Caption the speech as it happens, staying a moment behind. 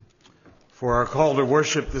For our call to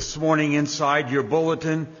worship this morning, inside your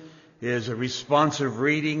bulletin is a responsive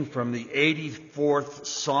reading from the 84th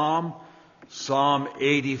Psalm, Psalm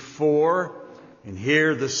 84. And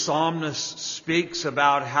here the psalmist speaks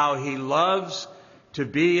about how he loves to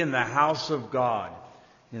be in the house of God.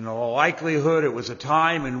 In all likelihood, it was a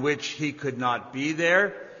time in which he could not be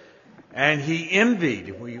there. And he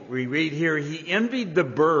envied, we read here, he envied the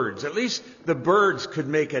birds. At least the birds could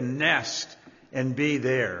make a nest and be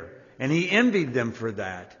there. And he envied them for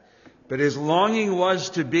that. But his longing was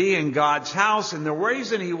to be in God's house. And the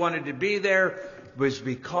reason he wanted to be there was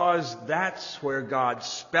because that's where God's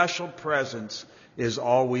special presence is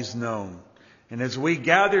always known. And as we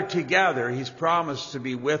gather together, he's promised to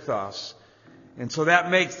be with us. And so that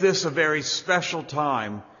makes this a very special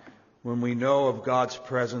time when we know of God's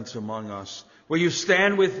presence among us. Will you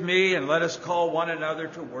stand with me and let us call one another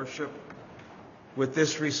to worship with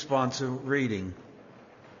this responsive reading?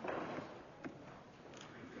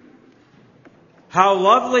 How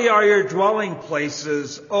lovely are your dwelling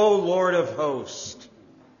places, O Lord of hosts.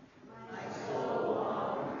 My soul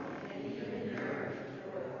longs, and even yearns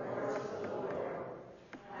for the courts of the Lord.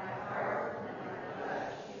 My heart and my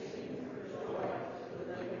flesh sing for joy to the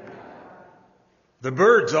living God. The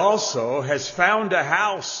birds also has found a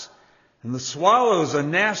house, and the swallows a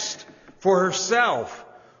nest for herself,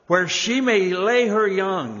 where she may lay her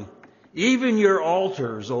young. Even your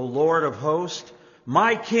altars, O Lord of hosts,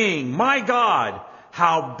 my King, my God,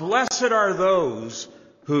 how blessed are those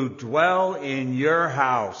who dwell in your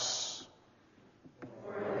house.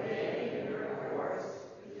 For the day in your courts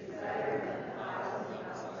is better than thousands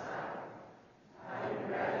outside. I would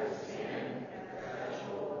rather stand at the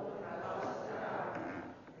threshold of my house of God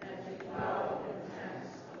than to dwell in the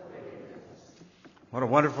tents of wickedness. What a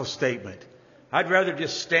wonderful statement. I'd rather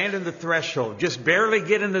just stand in the threshold, just barely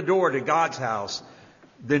get in the door to God's house,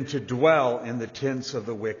 than to dwell in the tents of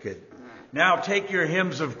the wicked. Now take your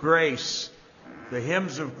hymns of grace. The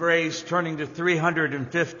hymns of grace, turning to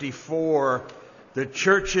 354. The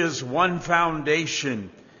church's one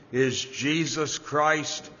foundation is Jesus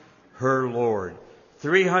Christ, her Lord.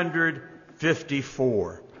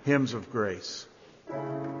 354, hymns of grace.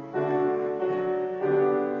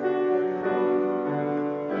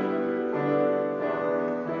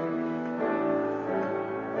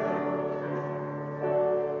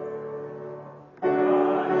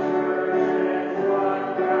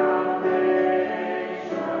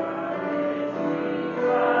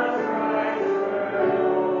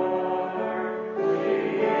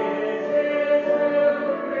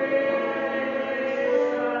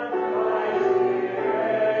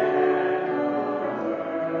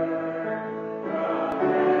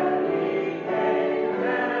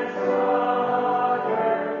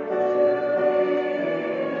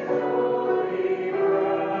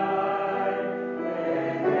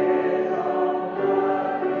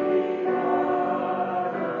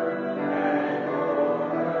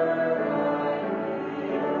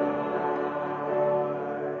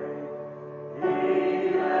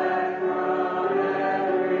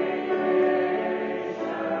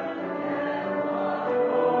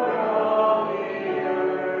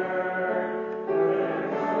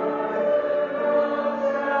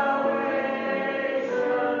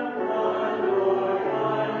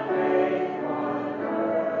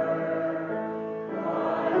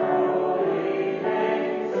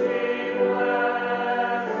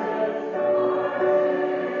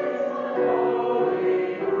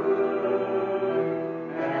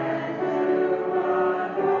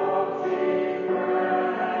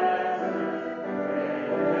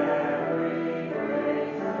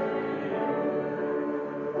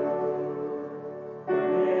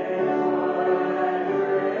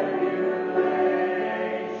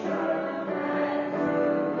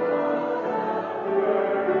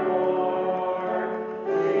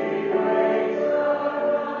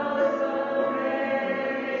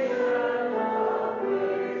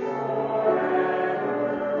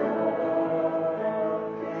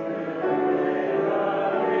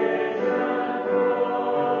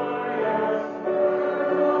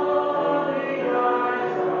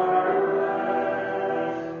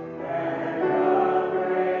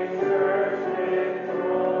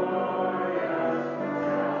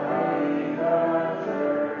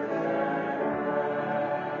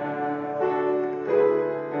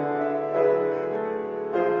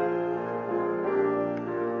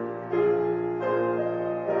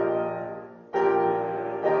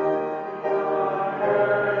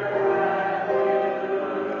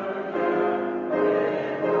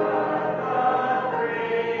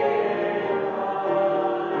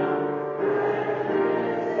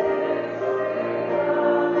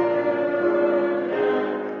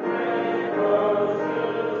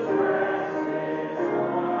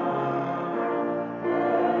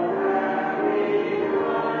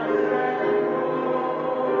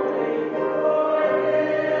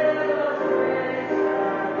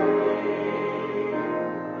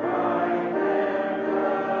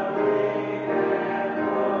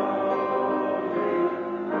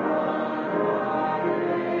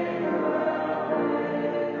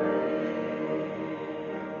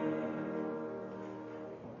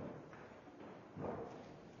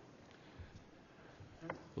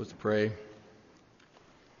 Let's pray.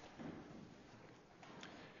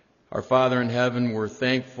 Our Father in heaven, we're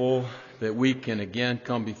thankful that we can again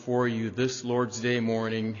come before you this Lord's Day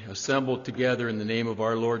morning, assembled together in the name of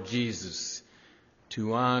our Lord Jesus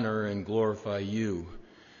to honor and glorify you.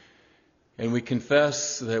 And we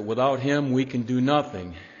confess that without him we can do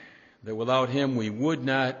nothing, that without him we would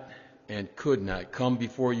not and could not come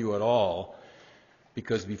before you at all,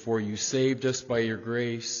 because before you saved us by your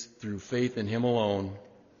grace through faith in him alone,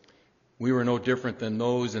 we were no different than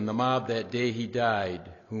those in the mob that day he died,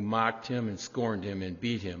 who mocked him and scorned him and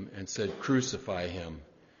beat him and said, "Crucify him."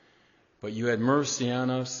 But you had mercy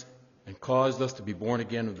on us and caused us to be born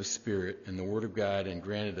again of the Spirit and the Word of God, and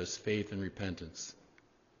granted us faith and repentance.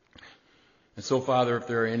 And so, Father, if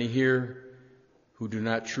there are any here who do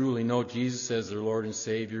not truly know Jesus as their Lord and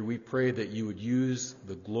Savior, we pray that you would use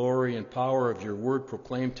the glory and power of your Word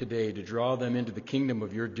proclaimed today to draw them into the kingdom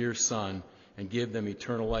of your dear Son and give them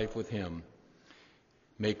eternal life with him.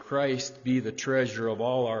 May Christ be the treasure of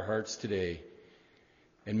all our hearts today,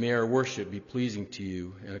 and may our worship be pleasing to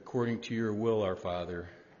you and according to your will, our Father.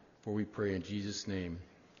 For we pray in Jesus' name,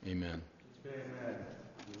 amen. Amen.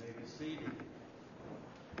 You may be seated.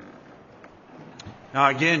 Now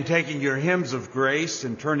again, taking your hymns of grace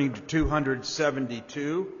and turning to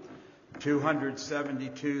 272.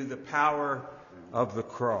 272, the power of the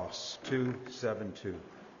cross. 272.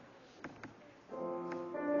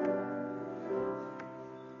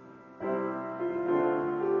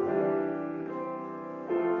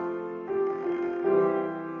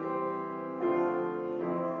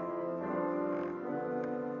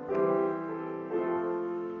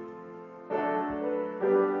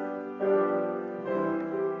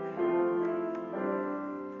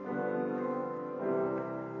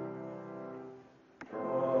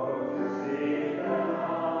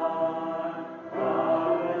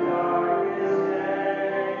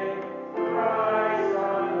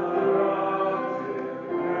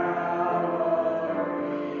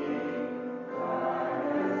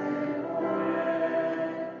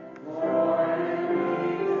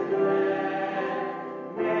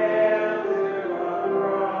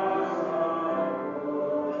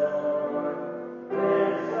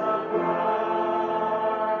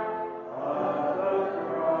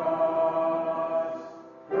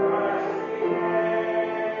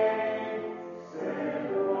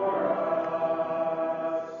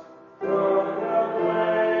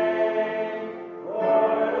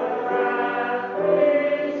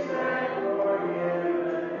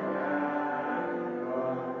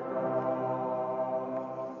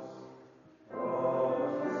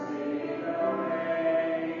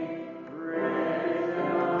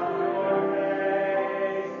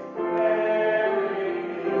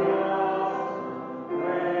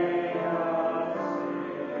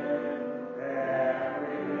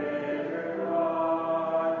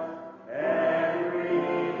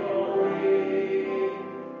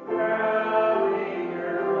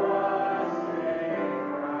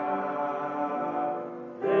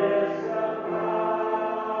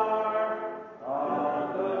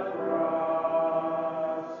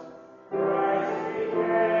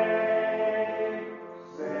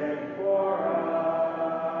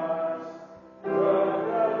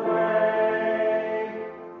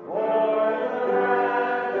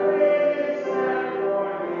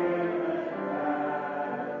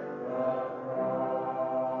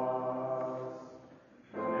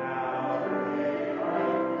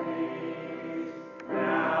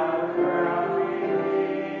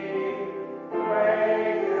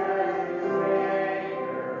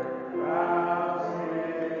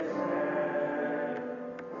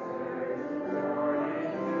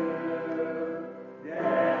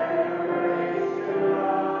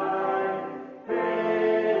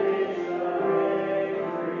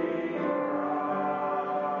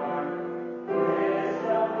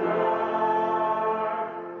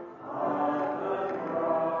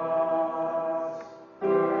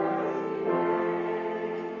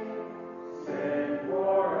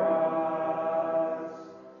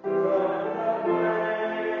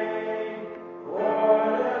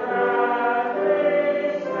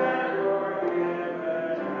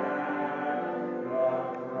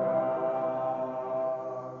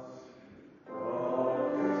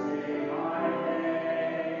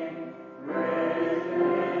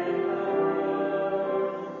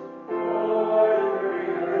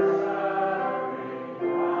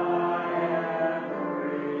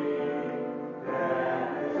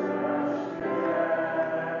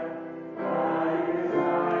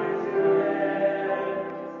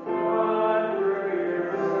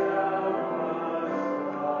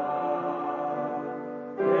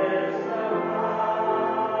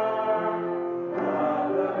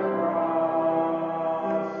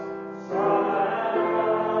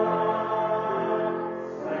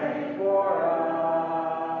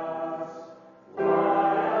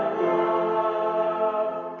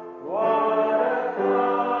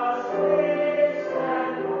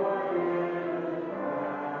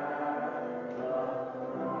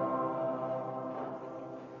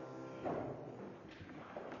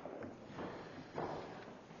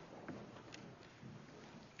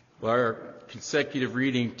 Well, our consecutive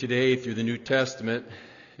reading today through the New Testament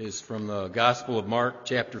is from the Gospel of Mark,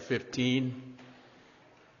 chapter 15.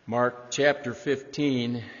 Mark, chapter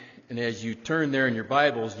 15, and as you turn there in your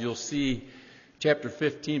Bibles, you'll see chapter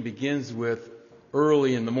 15 begins with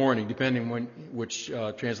early in the morning, depending on which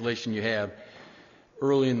translation you have,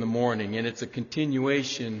 early in the morning, and it's a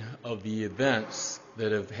continuation of the events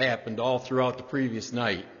that have happened all throughout the previous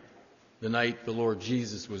night, the night the Lord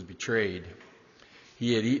Jesus was betrayed.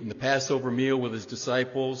 He had eaten the Passover meal with his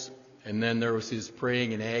disciples, and then there was his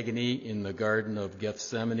praying in agony in the Garden of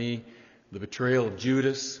Gethsemane, the betrayal of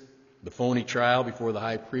Judas, the phony trial before the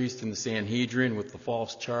high priest and the Sanhedrin with the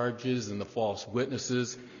false charges and the false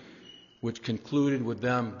witnesses, which concluded with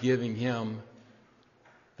them giving him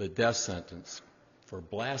the death sentence for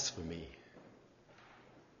blasphemy.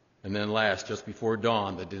 And then last, just before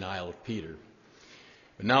dawn, the denial of Peter.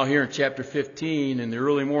 But now here in chapter 15, in the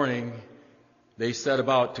early morning, they set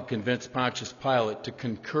about to convince Pontius Pilate to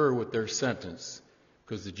concur with their sentence,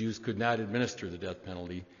 because the Jews could not administer the death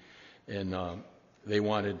penalty, and they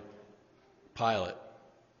wanted Pilate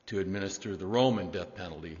to administer the Roman death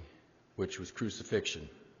penalty, which was crucifixion.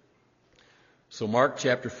 So Mark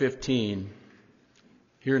chapter 15,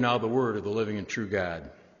 hear now the word of the living and true God.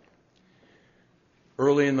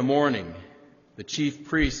 Early in the morning, the chief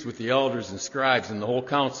priests with the elders and scribes and the whole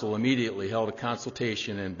council immediately held a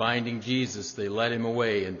consultation, and binding Jesus, they led him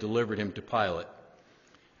away and delivered him to Pilate.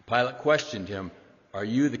 Pilate questioned him, "Are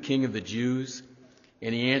you the king of the Jews?"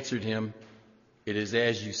 And he answered him, "It is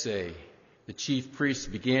as you say." The chief priests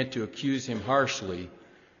began to accuse him harshly.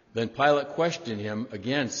 Then Pilate questioned him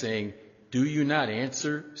again, saying, "Do you not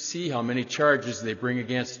answer? See how many charges they bring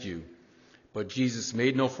against you." But Jesus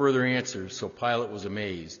made no further answer, so Pilate was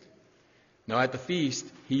amazed. Now at the feast,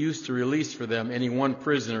 he used to release for them any one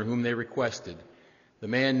prisoner whom they requested. The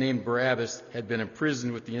man named Barabbas had been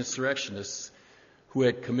imprisoned with the insurrectionists who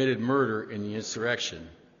had committed murder in the insurrection.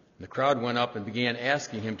 And the crowd went up and began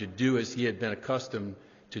asking him to do as he had been accustomed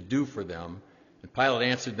to do for them. And Pilate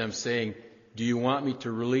answered them, saying, "Do you want me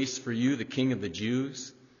to release for you the king of the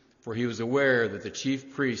Jews?" For he was aware that the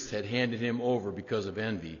chief priests had handed him over because of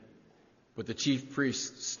envy. But the chief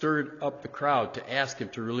priests stirred up the crowd to ask him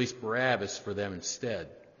to release Barabbas for them instead.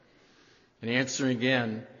 And answering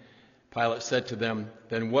again, Pilate said to them,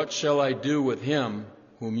 "Then what shall I do with him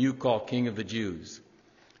whom you call king of the Jews?"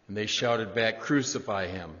 And they shouted back, "Crucify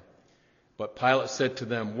him." But Pilate said to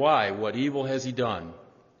them, "Why? What evil has he done?"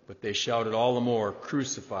 But they shouted all the more,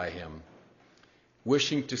 "Crucify him."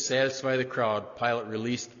 Wishing to satisfy the crowd, Pilate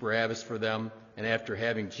released Barabbas for them, and after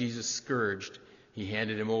having Jesus scourged, he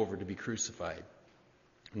handed him over to be crucified.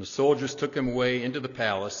 And the soldiers took him away into the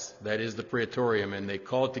palace, that is the praetorium, and they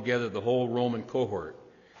called together the whole Roman cohort.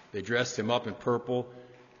 They dressed him up in purple,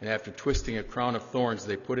 and after twisting a crown of thorns,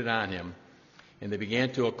 they put it on him, and they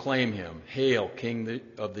began to acclaim him, "Hail, King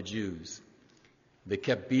of the Jews." They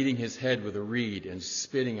kept beating his head with a reed and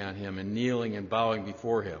spitting on him and kneeling and bowing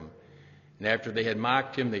before him. And after they had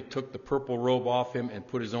mocked him, they took the purple robe off him and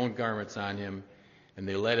put his own garments on him, and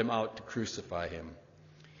they led him out to crucify him.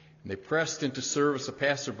 And they pressed into service a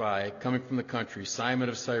passerby coming from the country, Simon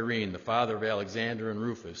of Cyrene, the father of Alexander and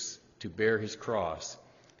Rufus, to bear his cross.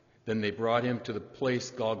 Then they brought him to the place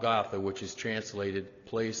Golgotha, which is translated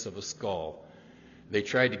place of a skull. They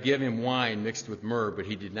tried to give him wine mixed with myrrh, but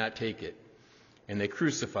he did not take it. And they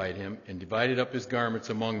crucified him and divided up his garments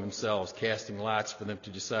among themselves, casting lots for them to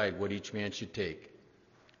decide what each man should take.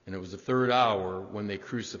 And it was the third hour when they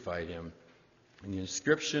crucified him. And the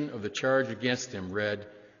inscription of the charge against him read,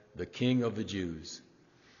 "The King of the Jews."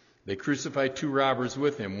 They crucified two robbers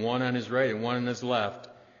with him, one on his right and one on his left,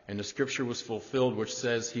 and the scripture was fulfilled which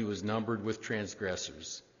says he was numbered with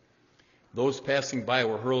transgressors. Those passing by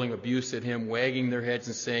were hurling abuse at him, wagging their heads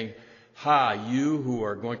and saying, "Ha, you who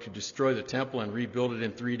are going to destroy the temple and rebuild it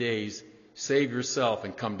in 3 days, save yourself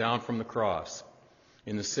and come down from the cross."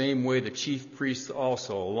 In the same way, the chief priests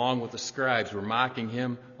also, along with the scribes, were mocking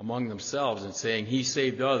him among themselves and saying, "He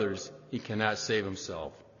saved others, he cannot save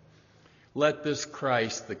himself. Let this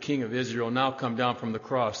Christ, the King of Israel, now come down from the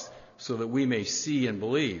cross so that we may see and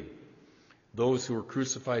believe." Those who were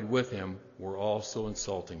crucified with him were also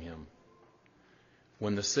insulting him.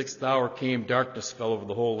 When the 6th hour came, darkness fell over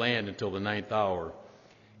the whole land until the 9th hour.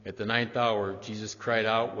 At the 9th hour, Jesus cried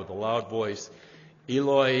out with a loud voice,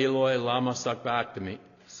 "Eloi, Eloi, lama sabachthani,"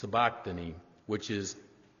 which is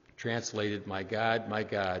translated, my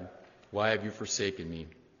God, why have you forsaken me?"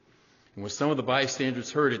 And when some of the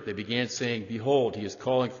bystanders heard it, they began saying, "Behold, he is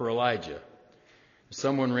calling for Elijah." And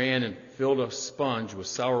someone ran and filled a sponge with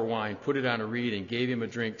sour wine, put it on a reed, and gave him a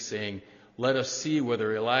drink, saying, "Let us see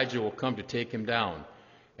whether Elijah will come to take him down."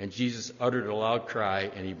 And Jesus uttered a loud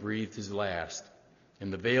cry, and he breathed his last.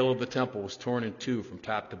 And the veil of the temple was torn in two from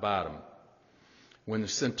top to bottom. When the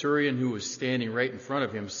centurion who was standing right in front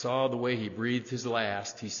of him saw the way he breathed his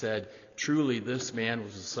last, he said, "Truly this man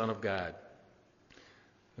was the Son of God."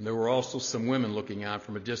 And there were also some women looking on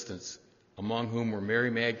from a distance, among whom were Mary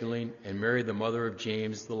Magdalene and Mary the mother of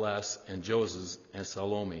James the Less and Joses and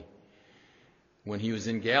Salome. When he was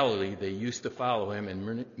in Galilee, they used to follow him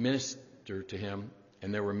and minister to him,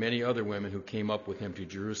 and there were many other women who came up with him to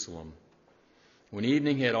Jerusalem. When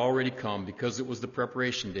evening had already come, because it was the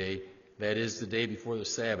preparation day, that is, the day before the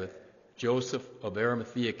Sabbath, Joseph of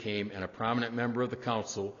Arimathea came, and a prominent member of the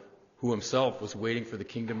council, who himself was waiting for the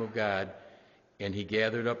kingdom of God, and he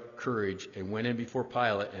gathered up courage and went in before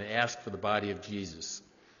Pilate and asked for the body of Jesus.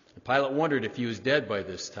 And Pilate wondered if he was dead by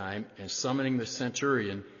this time, and summoning the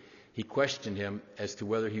centurion, he questioned him as to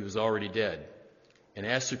whether he was already dead. And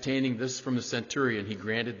ascertaining this from the centurion, he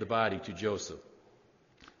granted the body to Joseph.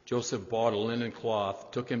 Joseph bought a linen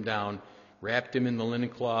cloth, took him down, wrapped him in the linen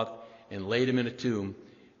cloth, and laid him in a tomb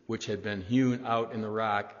which had been hewn out in the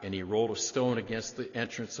rock, and he rolled a stone against the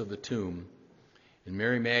entrance of the tomb. And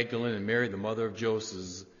Mary Magdalene and Mary the mother of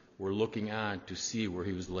Joseph were looking on to see where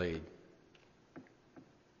he was laid.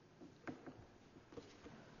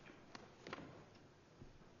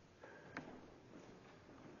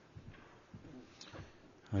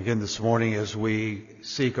 Again, this morning, as we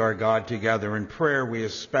seek our God together in prayer, we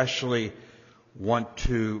especially want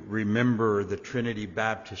to remember the Trinity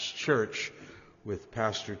Baptist Church with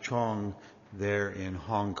Pastor Chong there in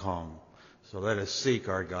Hong Kong. So let us seek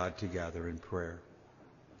our God together in prayer.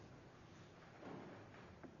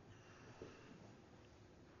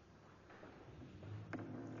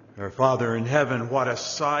 Our Father in heaven, what a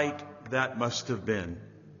sight that must have been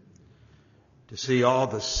to see all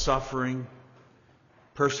the suffering,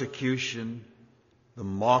 persecution, the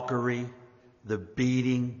mockery, the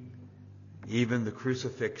beating, even the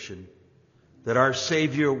crucifixion that our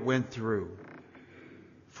Savior went through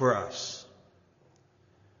for us.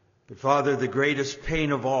 But Father, the greatest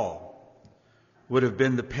pain of all would have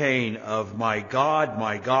been the pain of, my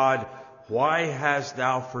God, why hast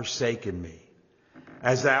thou forsaken me?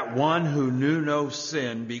 As that one who knew no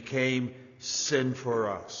sin became sin for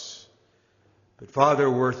us. But Father,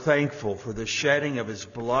 we're thankful for the shedding of his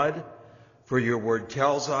blood, for your word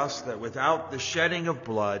tells us that without the shedding of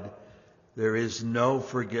blood, there is no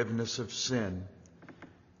forgiveness of sin.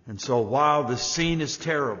 And so while the scene is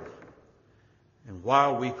terrible, and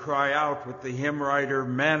while we cry out with the hymn writer,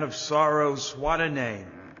 "Man of sorrows, what a name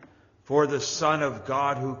for the Son of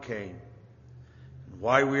God who came," and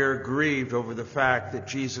why we are grieved over the fact that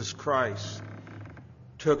Jesus Christ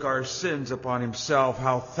took our sins upon himself,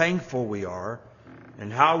 how thankful we are,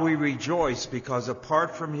 and how we rejoice, because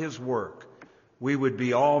apart from his work, we would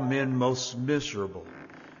be all men most miserable.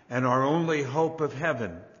 And our only hope of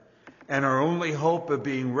heaven, and our only hope of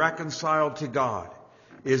being reconciled to God,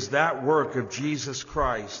 is that work of Jesus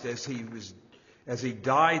Christ as he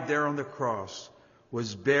died there on the cross,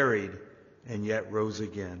 was buried, and yet rose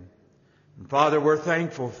again. And Father, we're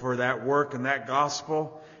thankful for that work and that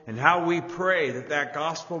gospel, and how we pray that that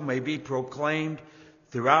gospel may be proclaimed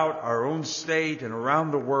throughout our own state and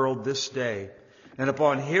around the world this day. And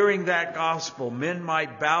upon hearing that gospel, men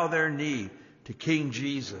might bow their knee to King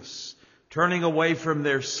Jesus, turning away from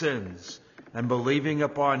their sins and believing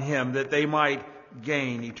upon him, that they might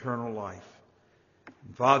gain eternal life.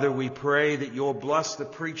 And Father, we pray that you'll bless the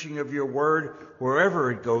preaching of your word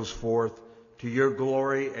wherever it goes forth, to your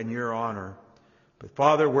glory and your honor. But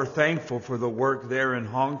Father, we're thankful for the work there in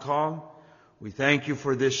Hong Kong. We thank you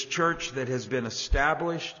for this church that has been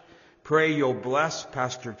established. Pray you'll bless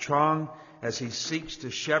Pastor Chong as he seeks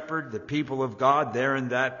to shepherd the people of God there in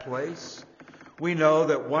that place. We know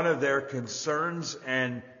that one of their concerns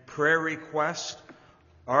and prayer requests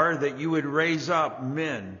are that you would raise up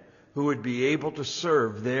men who would be able to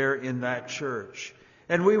serve there in that church.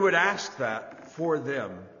 And we would ask that for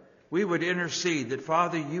them. We would intercede that,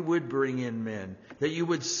 Father, you would bring in men, that you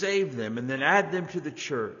would save them and then add them to the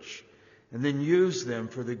church, and then use them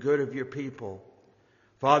for the good of your people.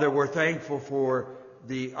 Father, we're thankful for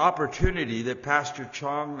the opportunity that Pastor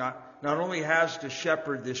Chong not only has to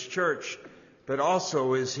shepherd this church, but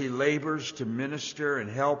also as he labors to minister and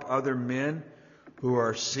help other men who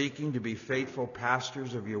are seeking to be faithful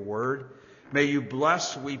pastors of your word. May you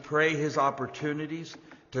bless, we pray, his opportunities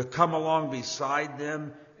to come along beside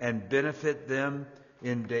them and benefit them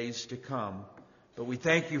in days to come. But we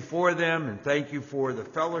thank you for them, and thank you for the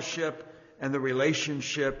fellowship and the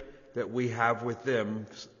relationship that we have with them,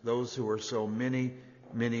 those who are so many,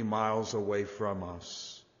 many miles away from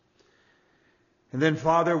us. And then,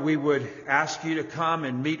 Father, we would ask you to come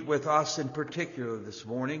and meet with us in particular this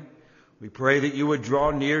morning. We pray that you would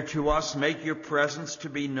draw near to us, make your presence to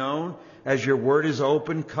be known as your word is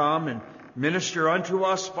open. Come and minister unto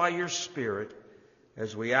us by your Spirit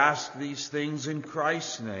as we ask these things in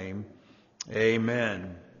Christ's name.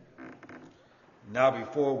 Amen. Now,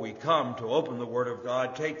 before we come to open the Word of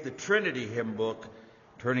God, take the Trinity hymn book,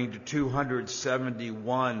 turning to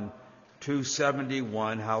 271.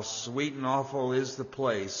 271, how sweet and awful is the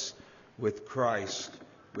place with Christ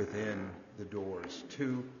within the doors.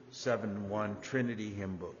 271, Trinity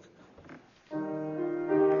hymn book.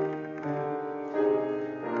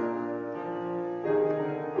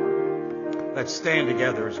 Let's stand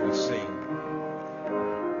together as we sing.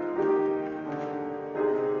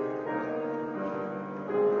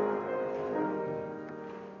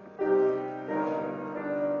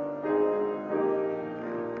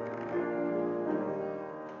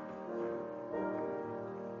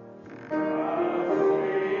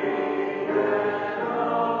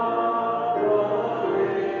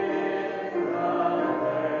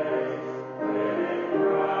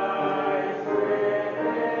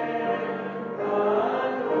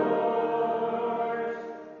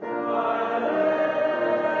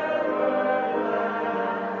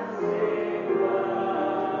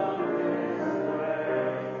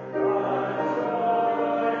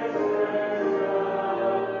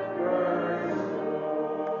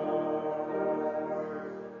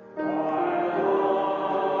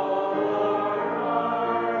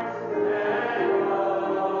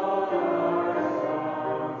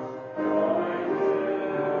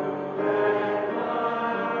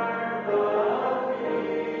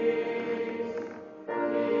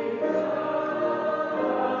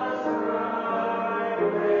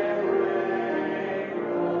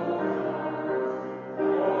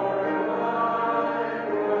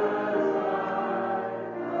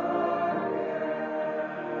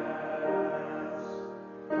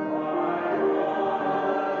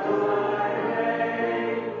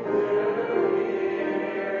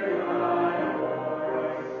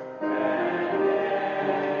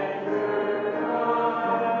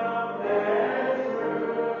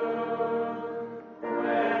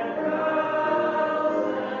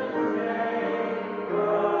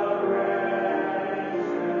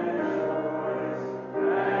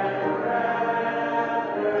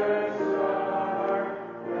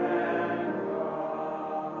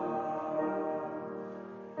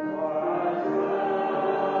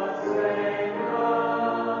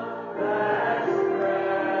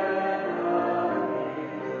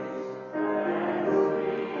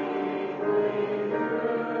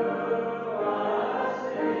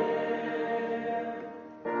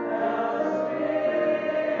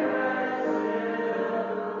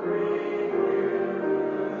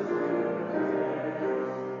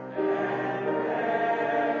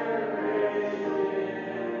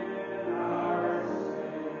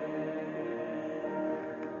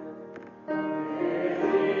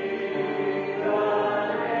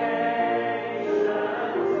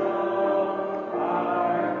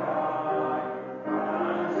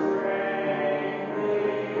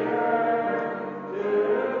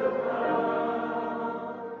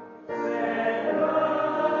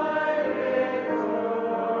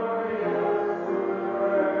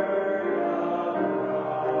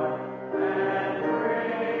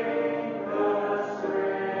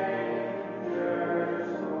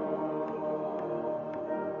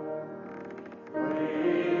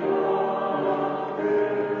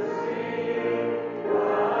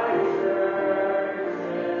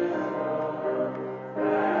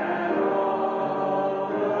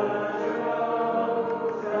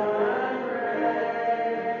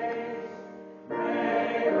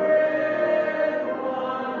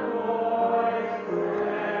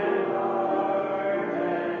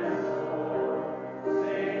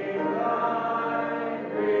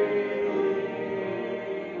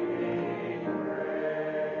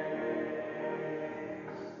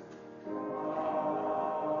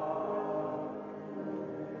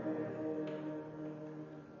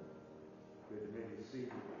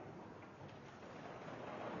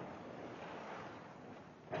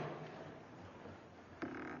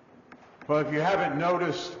 Well, if you haven't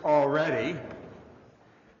noticed already,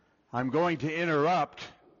 I'm going to interrupt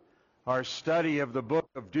our study of the book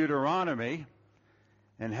of Deuteronomy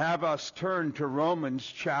and have us turn to Romans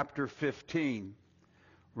chapter 15.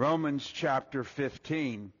 Romans chapter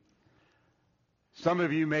 15. Some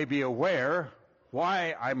of you may be aware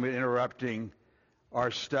why I'm interrupting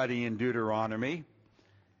our study in Deuteronomy.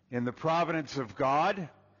 In the providence of God,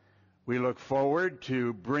 we look forward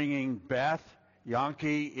to bringing Beth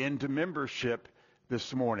Yankee into membership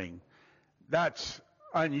this morning. That's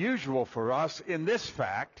unusual for us in this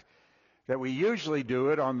fact that we usually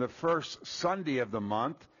do it on the first Sunday of the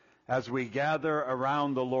month as we gather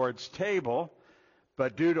around the Lord's table.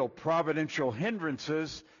 But due to providential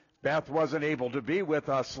hindrances, Beth wasn't able to be with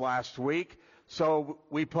us last week, so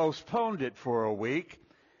we postponed it for a week.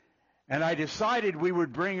 And I decided we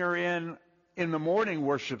would bring her in the morning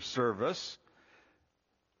worship service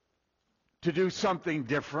to do something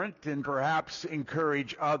different and perhaps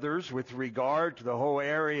encourage others with regard to the whole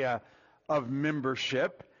area of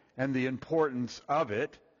membership and the importance of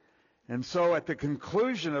it. And so at the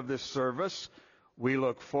conclusion of this service, we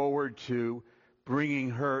look forward to bringing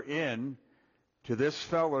her in to this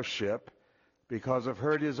fellowship because of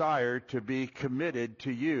her desire to be committed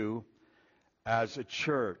to you as a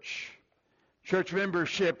church. Church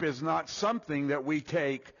membership is not something that we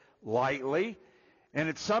take lightly, and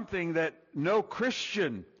it's something that no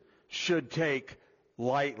Christian should take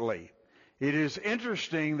lightly. It is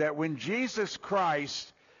interesting that when Jesus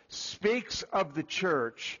Christ speaks of the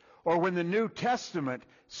church, or when the New Testament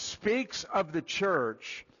speaks of the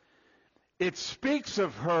church, it speaks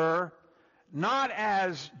of her not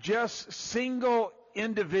as just single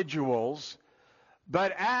individuals,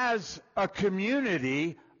 but as a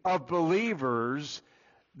community of believers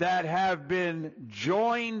that have been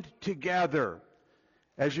joined together.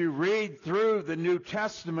 As you read through the New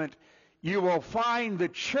Testament, you will find the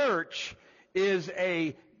church is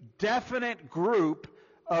a definite group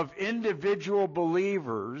of individual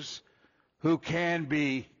believers who can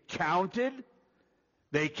be counted,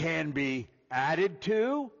 they can be added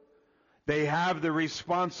to, they have the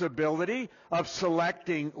responsibility of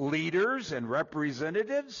selecting leaders and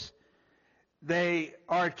representatives, they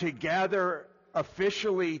are together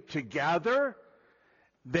officially together,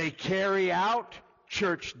 they carry out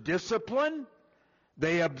church discipline,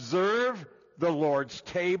 they observe the Lord's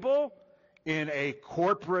table in a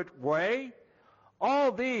corporate way.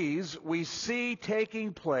 All these we see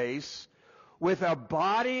taking place with a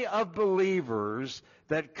body of believers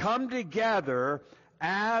that come together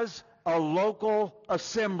as a local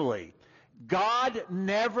assembly. God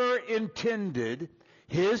never intended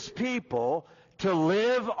His people to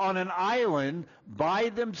live on an island by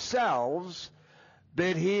themselves,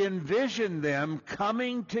 but He envisioned them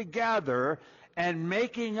coming together and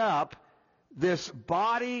making up this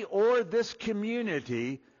body or this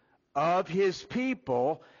community of His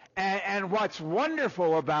people. And what's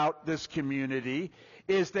wonderful about this community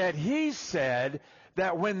is that He said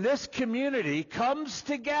that when this community comes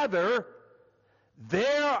together,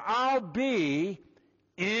 there I'll be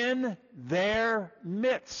in their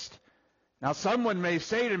midst. Now someone may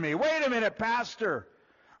say to me, wait a minute, Pastor,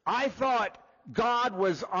 I thought God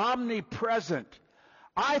was omnipresent.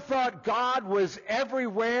 I thought God was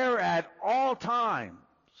everywhere at all times.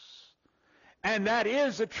 And that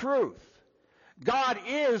is a truth. God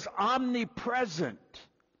is omnipresent.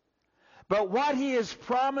 But what He has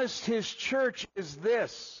promised His church is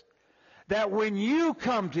this, that when you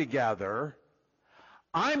come together,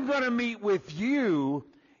 I'm going to meet with you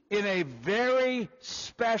in a very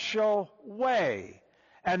special way.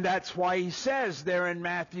 And that's why He says there in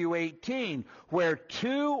Matthew 18, where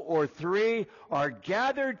 2 or 3 are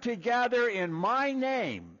gathered together in my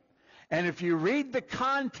name. And if you read the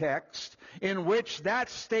context in which that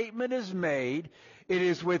statement is made, it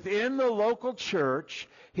is within the local church.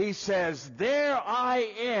 He says, there I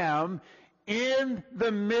am in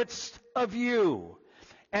the midst of you.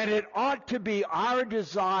 And it ought to be our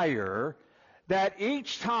desire that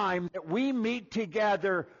each time that we meet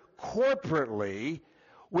together corporately,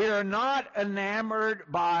 we are not enamored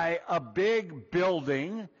by a big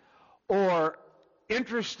building or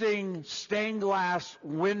interesting stained glass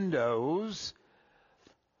windows.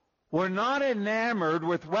 We're not enamored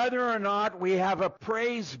with whether or not we have a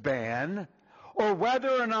praise band or whether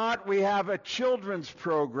or not we have a children's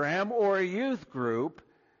program or a youth group.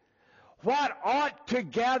 What ought to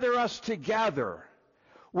gather us together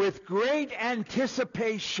with great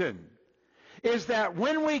anticipation is that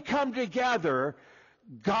when we come together,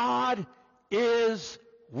 God is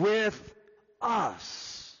with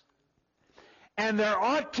us. And there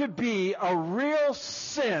ought to be a real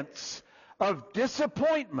sense of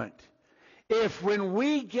disappointment if when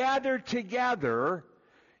we gather together,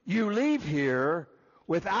 you leave here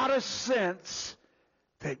without a sense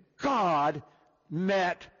that God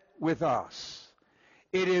met with us.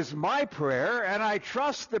 It is my prayer, and I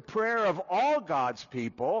trust the prayer of all God's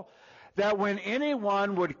people, that when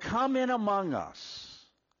anyone would come in among us,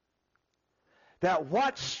 that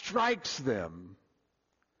what strikes them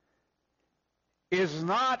is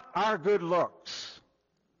not our good looks.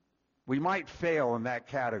 We might fail in that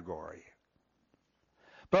category.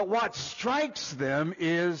 But what strikes them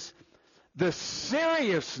is the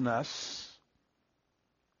seriousness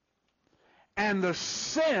and the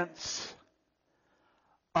sense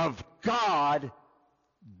of God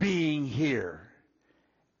being here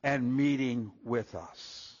and meeting with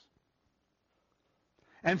us.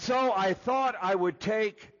 And so I thought I would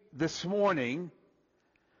take this morning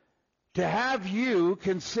to have you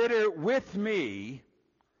consider with me,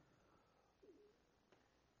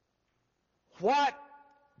 what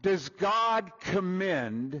does God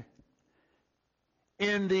commend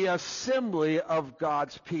in the assembly of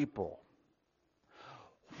God's people?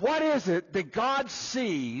 What is it that God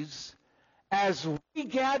sees as we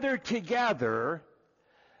gather together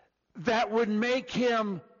that would make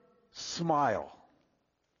Him smile?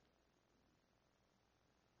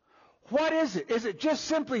 What is it? Is it just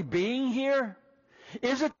simply being here?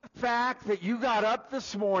 Is it the fact that you got up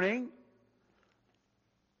this morning,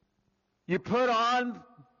 you put on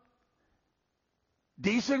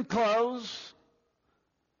decent clothes,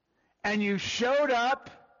 and you showed up?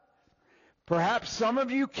 Perhaps some of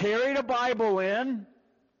you carried a Bible in.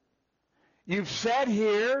 You've sat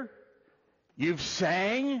here. You've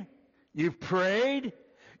sang. You've prayed.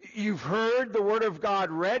 You've heard the Word of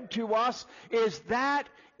God read to us. Is that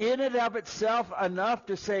in and of itself enough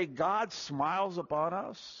to say God smiles upon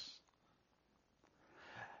us?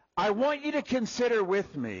 I want you to consider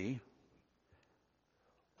with me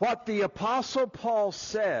what the Apostle Paul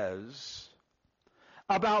says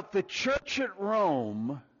about the church at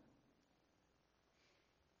Rome,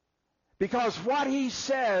 because what he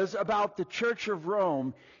says about the church of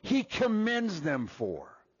Rome, he commends them for.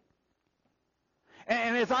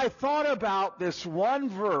 And as I thought about this one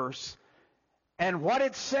verse and what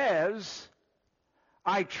it says,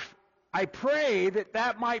 I pray that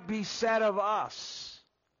that might be said of us.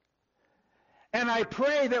 And I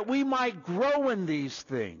pray that we might grow in these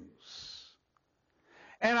things.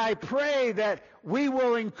 And I pray that we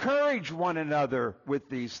will encourage one another with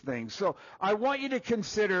these things. So I want you to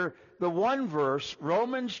consider the one verse,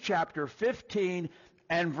 Romans chapter 15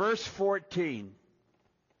 and verse 14.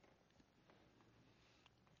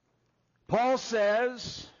 Paul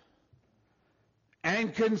says,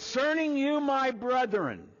 "And concerning you, my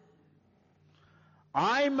brethren,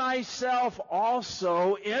 I myself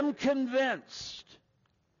also am convinced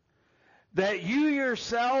that you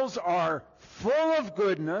yourselves are full of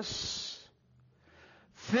goodness,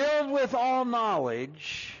 filled with all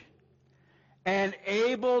knowledge, and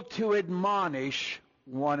able to admonish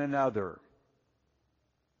one another."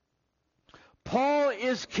 Paul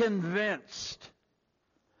is convinced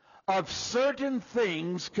of certain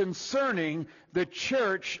things concerning the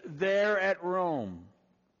church there at Rome.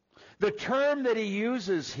 The term that he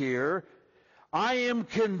uses here, "I am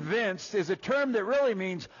convinced," is a term that really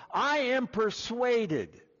means I am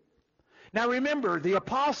persuaded. Now remember, the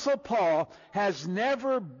Apostle Paul has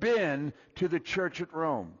never been to the church at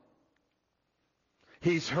Rome.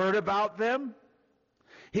 He's heard about them.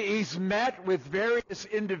 He's met with various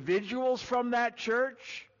individuals from that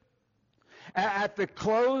church. At the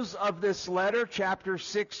close of this letter, chapter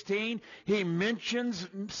 16, he mentions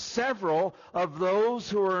several of those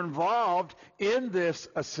who are involved in this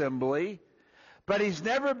assembly, but he's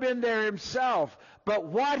never been there himself. But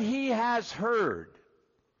what he has heard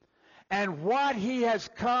and what he has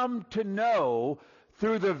come to know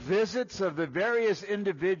through the visits of the various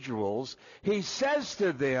individuals, he says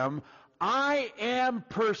to them, "I am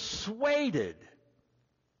persuaded."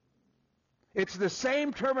 It's the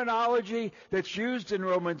same terminology that's used in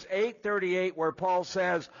Romans 8:38, where Paul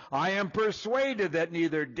says, "I am persuaded that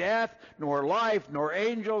neither death, nor life, nor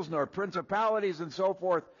angels, nor principalities," and so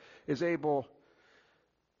forth, is able,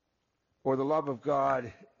 or the love of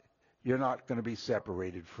God, you're not going to be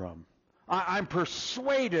separated from. I'm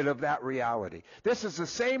persuaded of that reality. This is the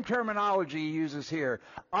same terminology he uses here.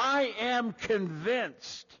 I am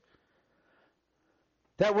convinced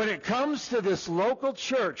that when it comes to this local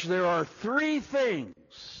church, there are three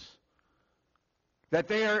things that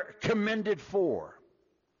they are commended for.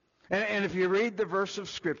 And if you read the verse of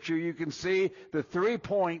Scripture, you can see the 3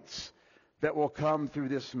 points that will come through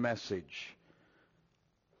this message.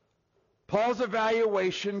 Paul's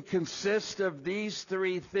evaluation consists of these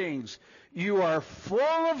three things. You are full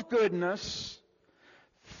of goodness,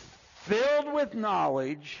 filled with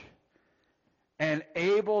knowledge, and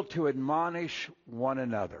able to admonish one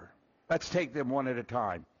another. Let's take them one at a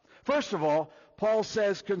time. First of all, Paul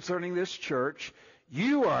says concerning this church,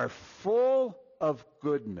 you are full of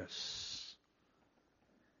goodness.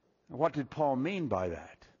 What did Paul mean by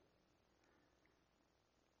that?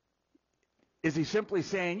 is he simply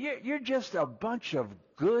saying, you're just a bunch of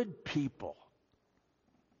good people?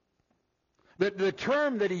 The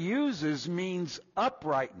term that he uses means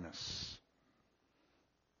uprightness.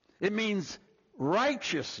 It means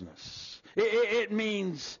righteousness. It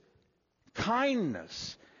means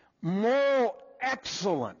kindness, moral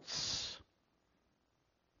excellence.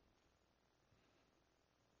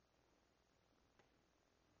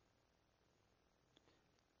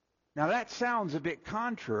 Now that sounds a bit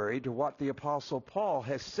contrary to what the Apostle Paul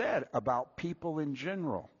has said about people in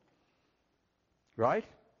general. Right?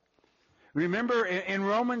 Remember in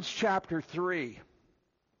Romans chapter 3,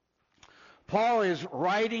 Paul is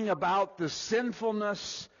writing about the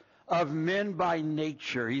sinfulness of men by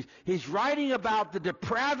nature. He's writing about the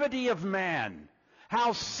depravity of man,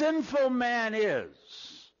 how sinful man is.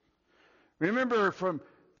 Remember from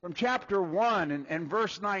chapter 1 and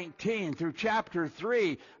verse 19 through chapter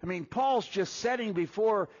 3, Paul's just setting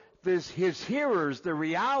before his hearers the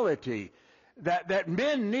reality that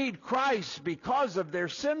men need Christ because of their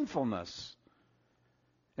sinfulness.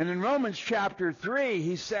 And in Romans chapter 3,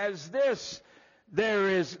 he says this, there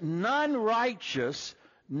is none righteous,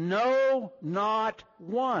 no, not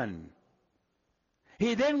one.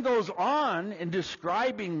 He then goes on in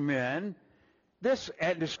describing men,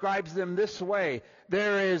 and describes them this way,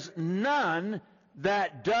 there is none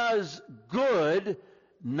that does good,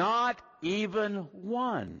 not even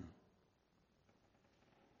one.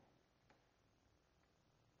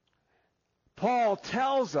 Paul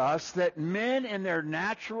tells us that men in their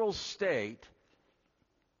natural state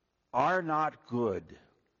are not good.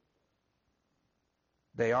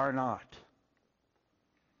 They are not.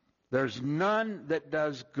 There's none that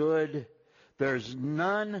does good. There's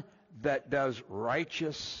none that does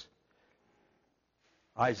righteous.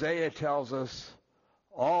 Isaiah tells us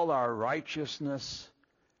all our righteousness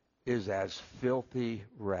is as filthy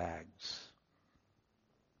rags.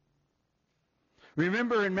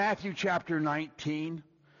 Remember in Matthew chapter 19,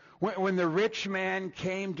 when the rich man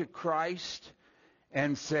came to Christ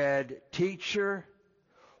and said, Teacher,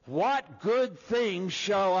 what good things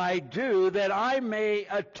shall I do that I may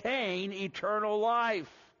attain eternal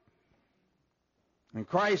life? And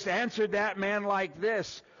Christ answered that man like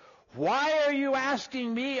this, Why are you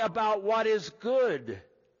asking me about what is good?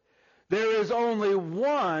 There is only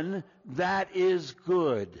one that is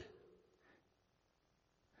good.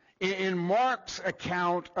 In Mark's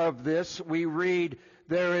account of this, we read,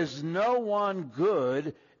 there is no one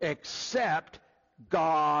good except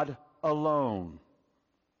God alone.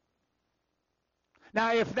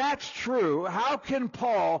 Now, if that's true, how can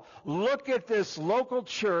Paul look at this local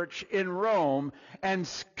church in Rome and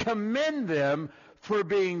commend them for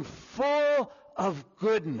being full of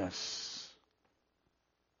goodness?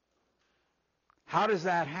 How does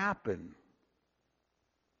that happen?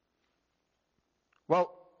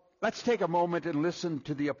 Well, let's take a moment and listen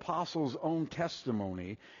to the apostle's own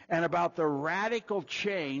testimony and about the radical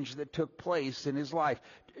change that took place in his life.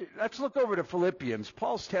 Let's look over to Philippians.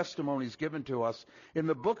 Paul's testimony is given to us in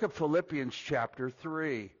the book of Philippians chapter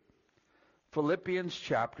 3. Philippians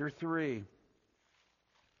chapter 3.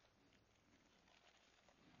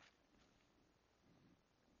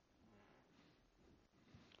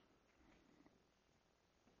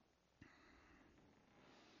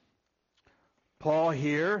 Paul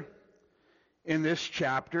here in this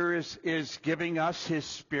chapter is giving us his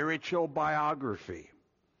spiritual biography.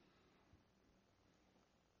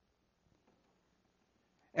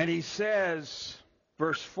 And he says,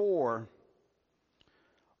 verse 4,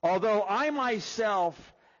 although I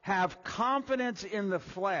myself have confidence in the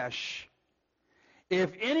flesh, if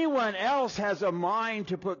anyone else has a mind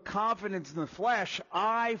to put confidence in the flesh,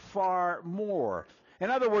 I far more. In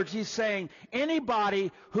other words, he's saying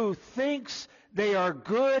anybody who thinks they are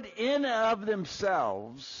good in and of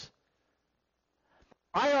themselves,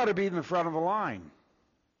 I ought to be in the front of the line.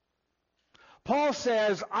 Paul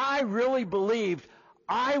says, I really believed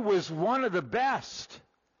I was one of the best.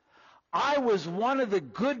 I was one of the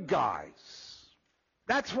good guys.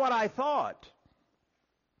 That's what I thought.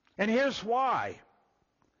 And here's why.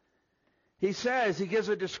 He says, he gives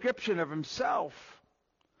a description of himself.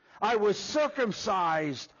 I was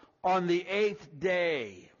circumcised on the 8th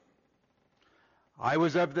day. I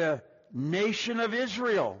was of the nation of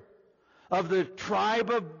Israel, of the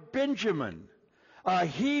tribe of Benjamin, a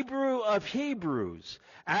Hebrew of Hebrews,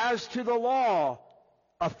 as to the law,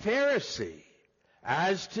 a Pharisee,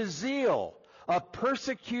 as to zeal, a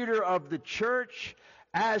persecutor of the church,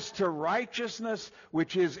 as to righteousness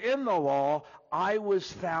which is in the law, I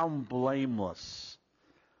was found blameless.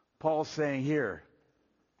 Paul's saying here,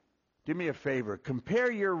 do me a favor,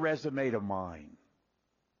 compare your resume to mine.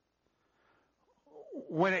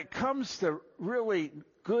 when it comes to really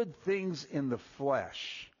good things in the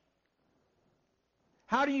flesh,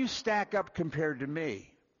 how do you stack up compared to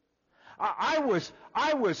me? I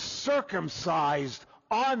was circumcised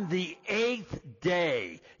on the 8th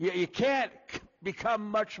day. You can't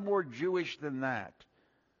become much more Jewish than that.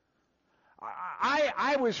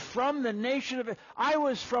 I was from the nation of, I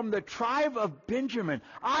was from the tribe of Benjamin.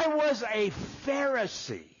 I was a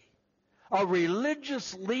Pharisee, a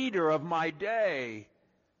religious leader of my day.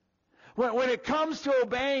 When it comes to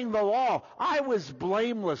obeying the law, I was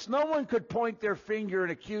blameless. No one could point their finger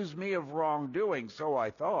and accuse me of wrongdoing, so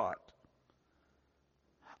I thought.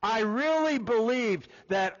 I really believed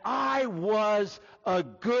that I was a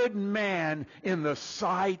good man in the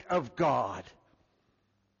sight of God.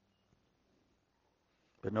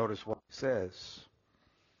 But notice what it says.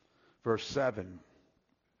 Verse 7.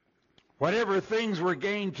 Whatever things were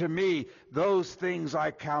gained to me, those things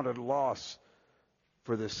I counted loss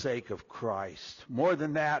for the sake of Christ. More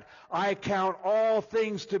than that, I count all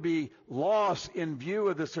things to be loss in view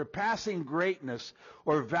of the surpassing greatness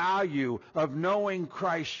or value of knowing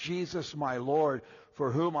Christ Jesus my Lord,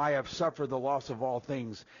 for whom I have suffered the loss of all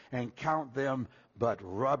things, and count them but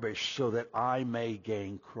rubbish, so that I may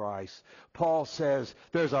gain Christ. Paul says,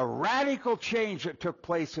 there's a radical change that took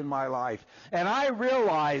place in my life, and I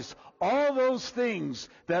realized all those things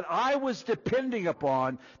that I was depending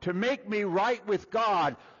upon to make me right with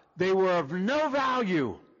God, they were of no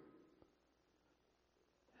value.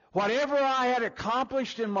 Whatever I had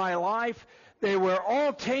accomplished in my life, they were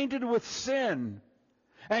all tainted with sin.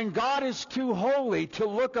 And God is too holy to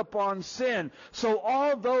look upon sin. So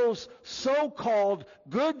all those so-called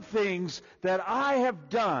good things that I have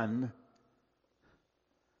done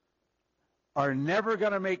are never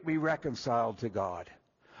going to make me reconciled to God.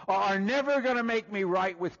 Are never going to make me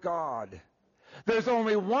right with God. There's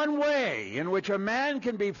only one way in which a man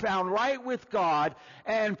can be found right with God,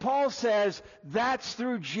 and Paul says that's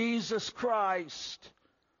through Jesus Christ.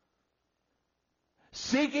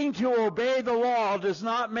 Seeking to obey the law does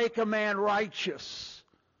not make a man righteous,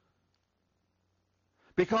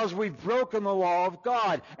 because we've broken the law of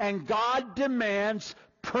God, and God demands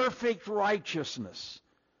perfect righteousness.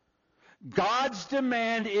 God's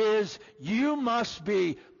demand is, you must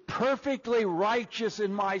be perfectly righteous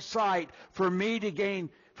in my sight for me to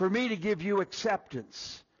give you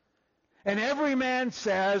acceptance. And every man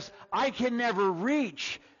says, I can never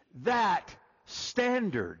reach that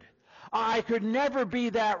standard. I could never be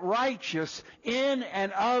that righteous in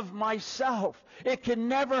and of myself. It can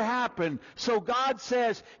never happen. So God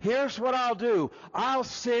says, here's what I'll do. I'll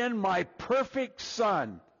send my perfect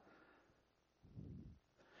Son,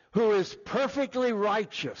 who is perfectly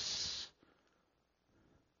righteous.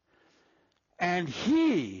 And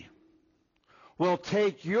He will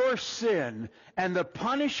take your sin and the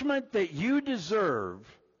punishment that you deserve,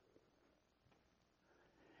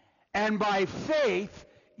 and by faith,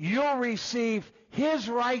 you'll receive His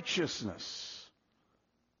righteousness,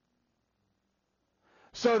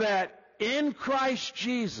 so that in Christ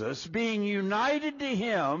Jesus, being united to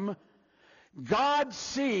Him, God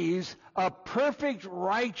sees a perfect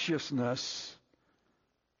righteousness,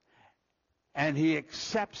 and He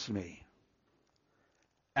accepts me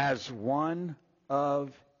as one of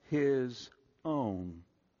His own.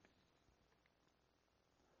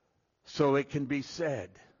 So it can be said,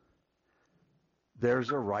 there's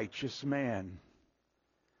a righteous man.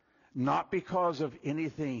 Not because of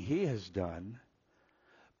anything he has done,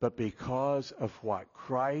 but because of what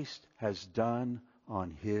Christ has done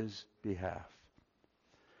on his behalf.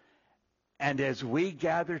 And as we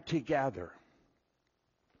gather together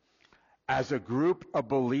as a group of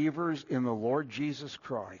believers in the Lord Jesus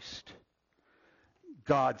Christ,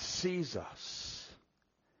 God sees us.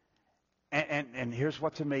 And here's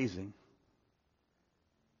what's amazing.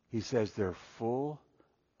 He says they're full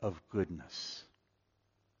of goodness.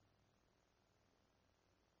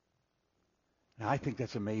 Now, I think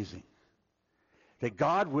that's amazing. That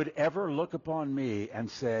God would ever look upon me and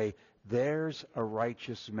say, there's a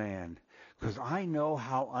righteous man. Because I know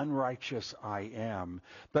how unrighteous I am.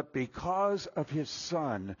 But because of His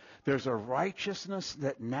Son, there's a righteousness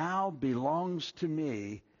that now belongs to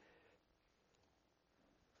me.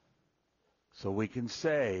 So we can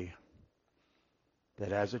say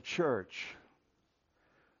that as a church,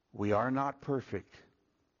 we are not perfect.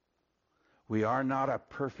 We are not a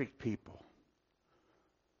perfect people.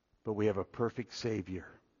 But we have a perfect Savior.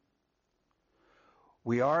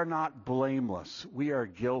 We are not blameless. We are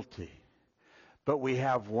guilty. But we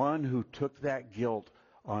have one who took that guilt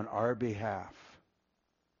on our behalf.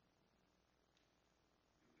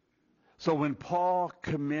 So when Paul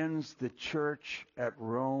commends the church at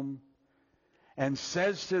Rome and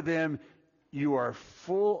says to them, you are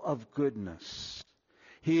full of goodness,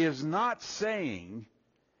 he is not saying,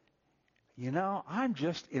 I'm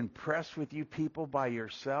just impressed with you people by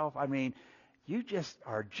yourself. I mean, you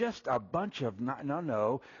are just a bunch of,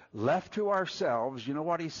 no. Left to ourselves, you know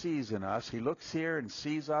what he sees in us? He looks here and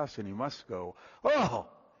sees us and he must go, oh!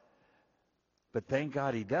 But thank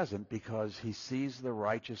God he doesn't, because he sees the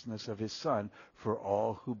righteousness of his Son for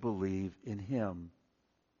all who believe in him.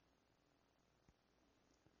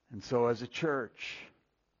 And so as a church,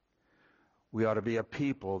 we ought to be a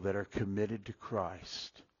people that are committed to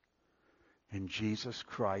Christ and Jesus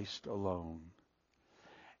Christ alone.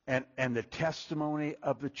 And the testimony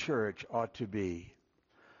of the church ought to be,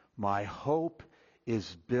 my hope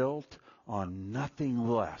is built on nothing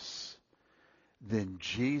less than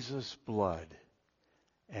Jesus' blood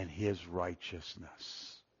and his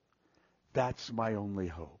righteousness. That's my only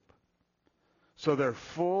hope. So they're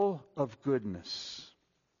full of goodness.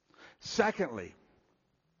 Secondly,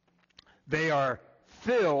 they are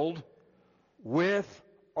filled with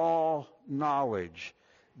all knowledge.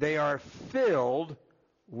 They are filled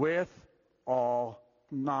with all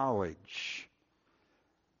knowledge.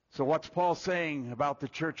 So what's Paul saying about the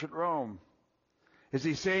church at Rome? Is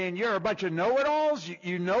he saying you're a bunch of know-it-alls?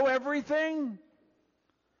 You know everything?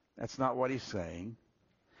 That's not what he's saying.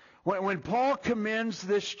 When Paul commends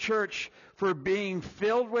this church for being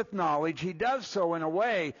filled with knowledge, he does so in a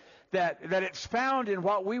way that it's found in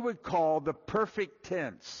what we would call the perfect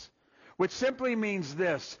tense, which simply means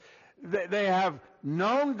this: that they have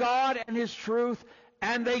known God and his truth,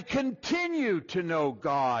 and they continue to know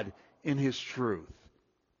God in his truth.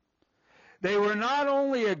 They were not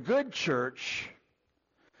only a good church,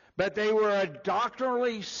 but they were a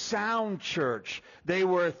doctrinally sound church. They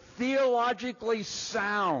were theologically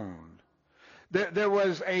sound. There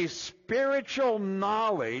was a spiritual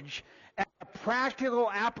knowledge and a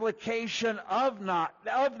practical application of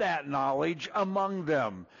that knowledge among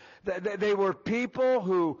them. They were people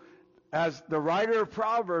who, as the writer of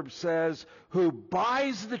Proverbs says, who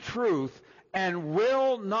buys the truth and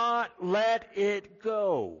will not let it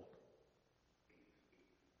go.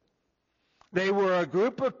 They were a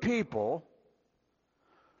group of people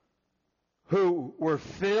who were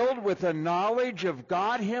filled with a knowledge of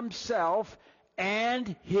God himself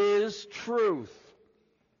and his truth.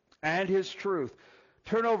 And his truth.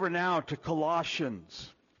 Turn over now to Colossians.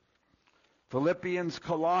 Philippians,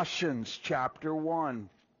 Colossians chapter 1.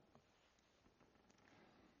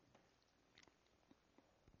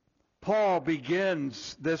 Paul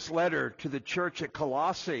begins this letter to the church at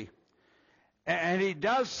Colossae, and he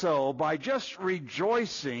does so by just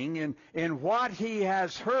rejoicing in what he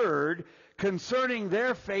has heard concerning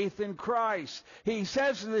their faith in Christ. He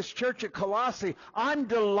says to this church at Colossae, I'm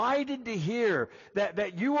delighted to hear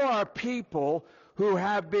that you are people who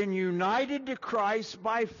have been united to Christ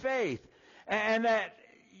by faith, and that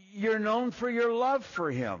you're known for your love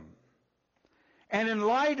for him. And in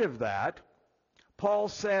light of that, Paul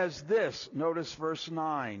says this, notice verse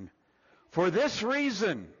 9, for this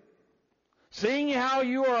reason, seeing how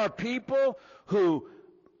you are a people who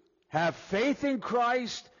have faith in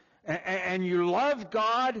Christ and you love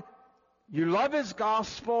God, you love his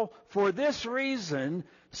gospel, for this reason,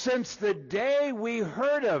 since the day we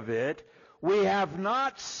heard of it, we have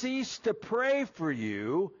not ceased to pray for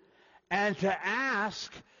you and to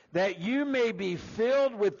ask that you may be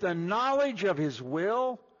filled with the knowledge of his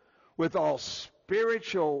will, with all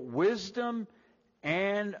spiritual wisdom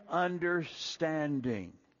and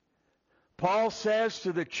understanding. Paul says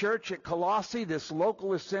to the church at Colossae, this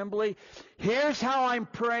local assembly, here's how I'm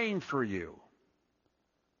praying for you.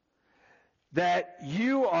 That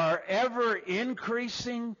you are ever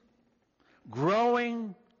increasing,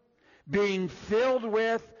 growing, being filled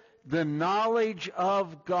with the knowledge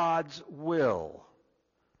of God's will.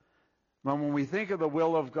 Now, when we think of the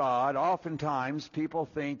will of God, oftentimes people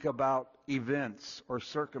think about events or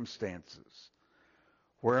circumstances.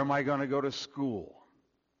 Where am I going to go to school?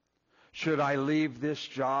 Should I leave this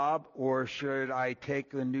job or should I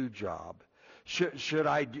take the new job? Should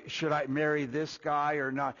I marry this guy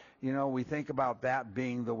or not? You know, we think about that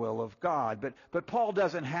being the will of God. But Paul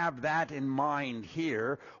doesn't have that in mind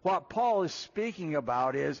here. What Paul is speaking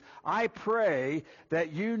about is, I pray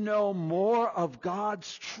that you know more of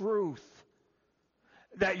God's truth.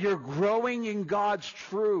 That you're growing in God's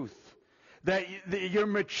truth. That you're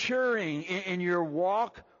maturing in your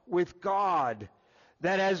walk with God.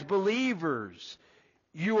 That as believers,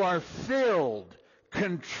 you are filled,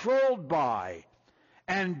 controlled by,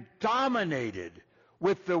 and dominated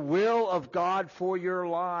with the will of God for your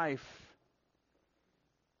life.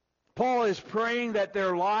 Paul is praying that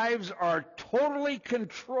their lives are totally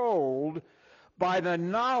controlled by the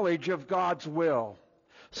knowledge of God's will,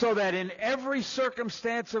 so that in every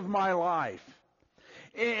circumstance of my life,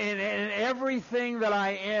 in everything that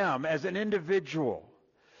I am as an individual,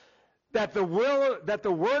 that the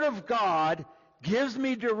Word of God gives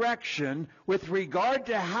me direction with regard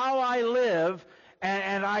to how I live,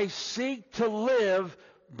 and I seek to live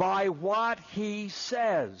by what He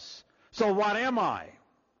says. So what am I?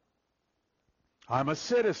 I'm a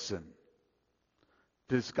citizen.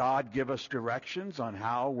 Does God give us directions on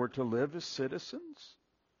how we're to live as citizens?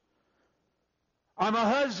 I'm a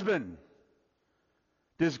husband.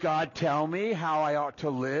 Does God tell me how I ought to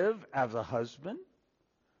live as a husband?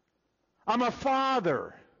 I'm a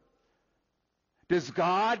father. Does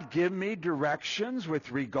God give me directions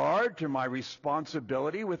with regard to my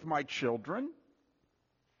responsibility with my children?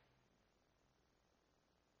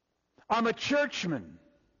 I'm a churchman.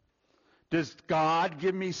 Does God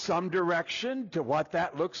give me some direction to what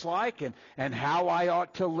that looks like and how I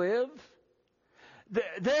ought to live?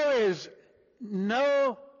 There is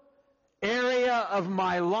no area of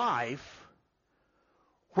my life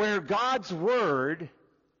where God's Word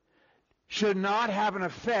should not have an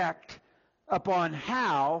effect upon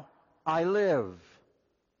how I live.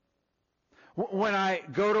 When I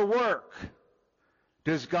go to work,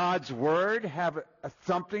 does God's Word have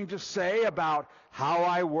something to say about how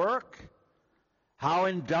I work? How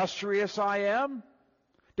industrious I am?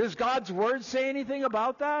 Does God's Word say anything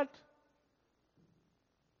about that?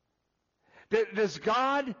 Does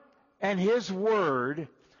God and His Word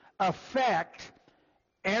affect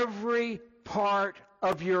every part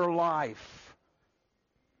of your life?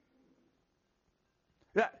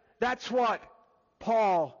 That's what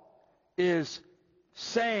Paul is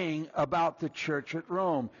saying about the church at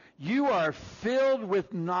Rome. You are filled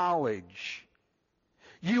with knowledge.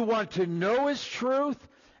 You want to know His truth,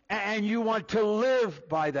 and you want to live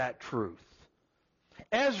by that truth.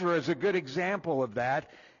 Ezra is a good example of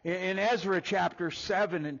that. In Ezra chapter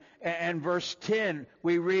 7 and verse 10,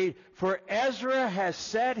 we read, "For Ezra has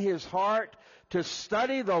set his heart to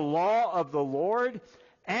study the law of the Lord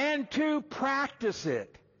and to practice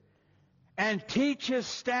it, and teach His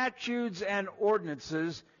statutes and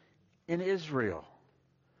ordinances in Israel."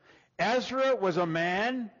 Ezra was a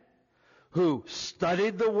man who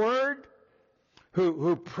studied the Word,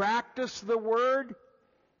 who practiced the Word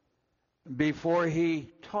before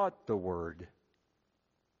he taught the Word.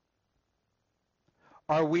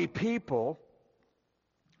 Are we people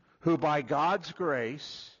who by God's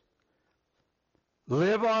grace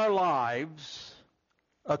live our lives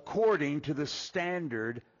according to the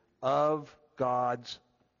standard of God's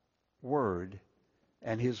Word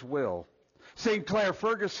and His will? St. Clare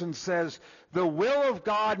Ferguson says, the will of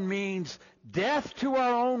God means death to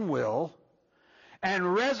our own will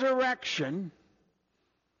and resurrection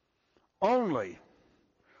only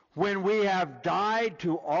when we have died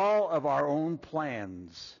to all of our own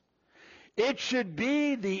plans. It should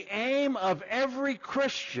be the aim of every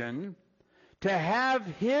Christian to have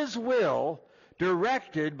his will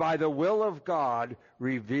directed by the will of God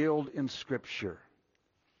revealed in Scripture.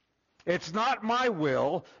 It's not my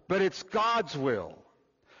will, but it's God's will.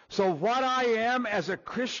 So what I am as a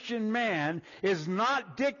Christian man is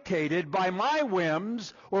not dictated by my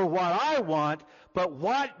whims or what I want, but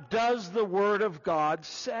what does the Word of God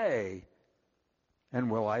say?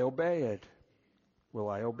 And will I obey it? Will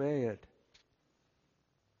I obey it?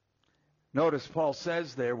 Notice Paul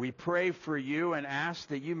says there, we pray for you and ask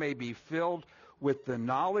that you may be filled with the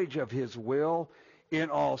knowledge of His will in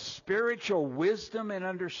all spiritual wisdom and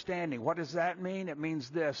understanding. What does that mean? It means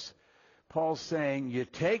this. Paul's saying you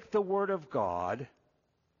take the Word of God,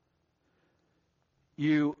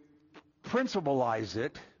 you principleize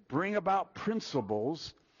it, bring about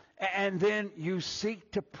principles, and then you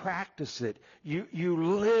seek to practice it. You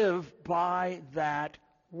live by that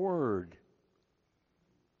Word.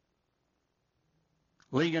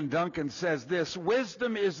 Ligon Duncan says this,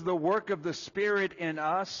 wisdom is the work of the Spirit in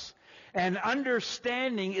us, and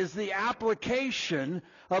understanding is the application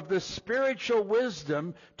of the spiritual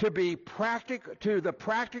wisdom to the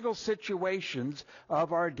practical situations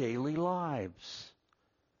of our daily lives.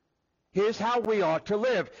 Here's how we ought to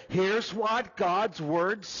live. Here's what God's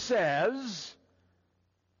Word says.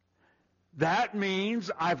 That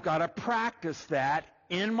means I've got to practice that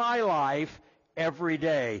in my life every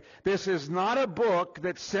day. This is not a book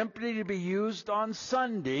that's simply to be used on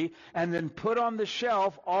Sunday and then put on the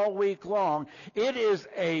shelf all week long. It is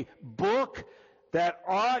a book that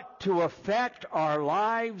ought to affect our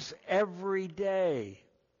lives every day.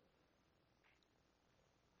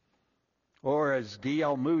 Or as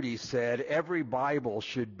D.L. Moody said, every Bible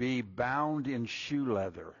should be bound in shoe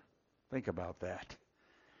leather. Think about that.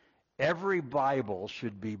 Every Bible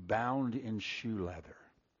should be bound in shoe leather.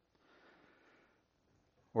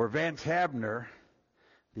 Or Vance Havner,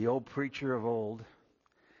 the old preacher of old,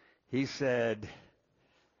 he said,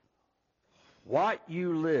 what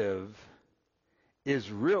you live is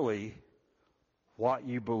really what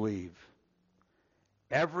you believe.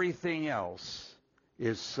 Everything else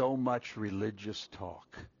is so much religious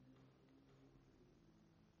talk.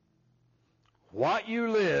 What you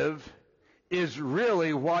live is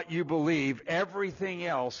really what you believe. Everything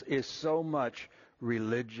else is so much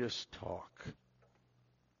religious talk.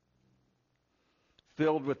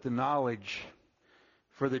 Filled with the knowledge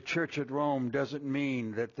for the church at Rome doesn't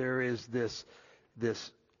mean that there is this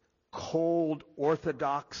cold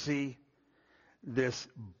orthodoxy, this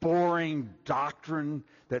boring doctrine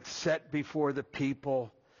that's set before the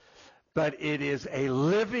people, but it is a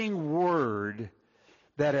living word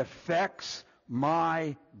that affects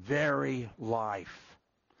my very life.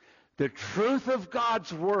 The truth of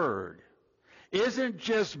God's word isn't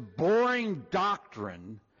just boring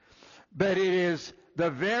doctrine, but it is the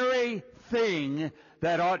very thing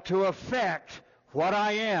that ought to affect what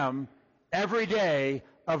I am every day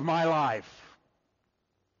of my life.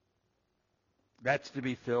 That's to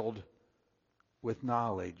be filled with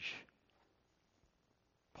knowledge.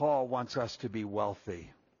 Paul wants us to be wealthy.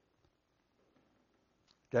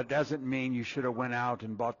 That doesn't mean you should have went out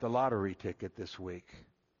and bought the lottery ticket this week.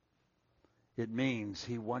 It means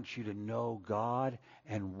he wants you to know God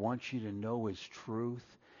and wants you to know His truth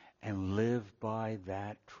and live by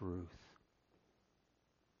that truth.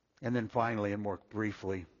 And then finally, and more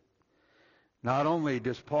briefly, not only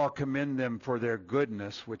does Paul commend them for their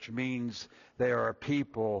goodness, which means they are a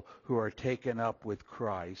people who are taken up with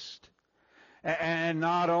Christ, and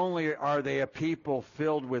not only are they a people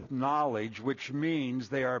filled with knowledge, which means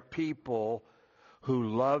they are people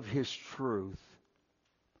who love His truth,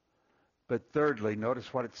 but thirdly,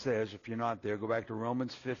 notice what it says. If you're not there, go back to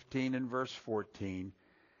Romans 15 and verse 14,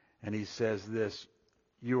 and he says this,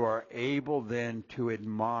 you are able then to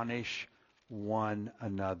admonish one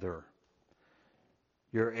another.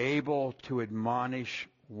 You're able to admonish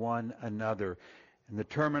one another. And the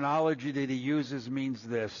terminology that he uses means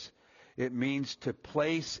this. It means to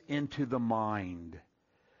place into the mind.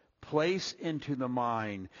 Place into the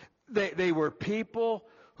mind. They were people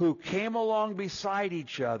who came along beside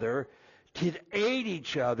each other to aid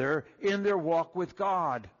each other in their walk with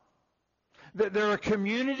God. They're a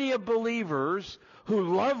community of believers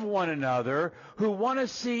who love one another, who want to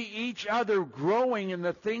see each other growing in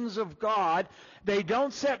the things of God. They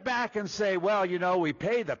don't sit back and say, well, we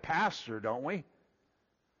pay the pastor, don't we?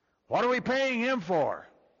 What are we paying him for?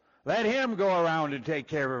 Let him go around and take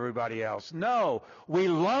care of everybody else. No, we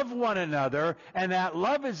love one another, and that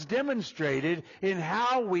love is demonstrated in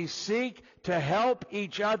how we seek to help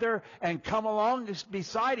each other and come along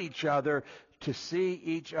beside each other to see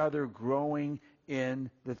each other growing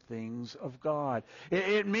in the things of God.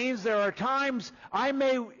 It means there are times I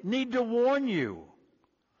may need to warn you.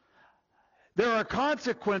 There are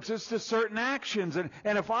consequences to certain actions. And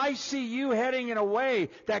if I see you heading in a way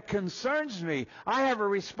that concerns me, I have a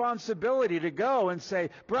responsibility to go and say,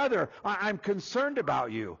 brother, I'm concerned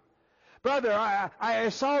about you. Brother, I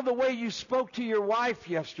saw the way you spoke to your wife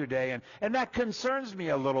yesterday, and that concerns me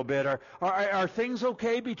a little bit. Are things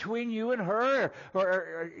okay between you and her?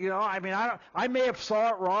 I may have saw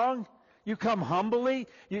it wrong. You come humbly.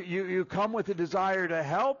 You come with a desire to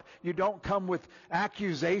help. You don't come with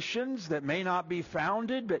accusations that may not be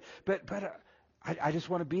founded. But I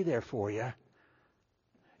just want to be there for you.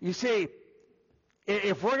 You see,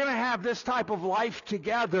 if we're going to have this type of life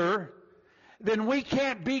together, then we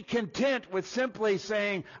can't be content with simply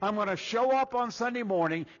saying, I'm going to show up on Sunday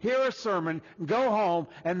morning, hear a sermon, go home,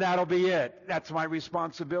 and that'll be it. That's my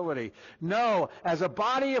responsibility. No, as a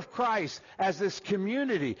body of Christ, as this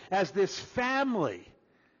community, as this family,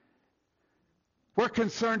 we're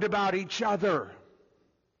concerned about each other.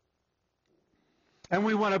 And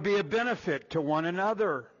we want to be a benefit to one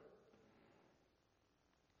another.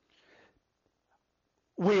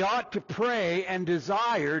 We ought to pray and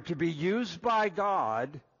desire to be used by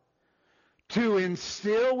God to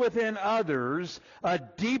instill within others a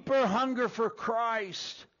deeper hunger for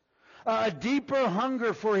Christ, a deeper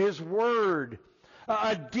hunger for His Word,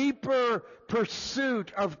 a deeper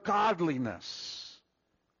pursuit of godliness.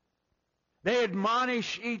 They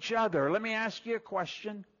admonish each other. Let me ask you a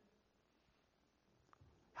question.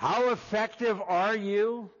 How effective are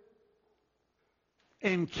you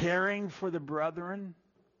in caring for the brethren?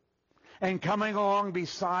 and coming along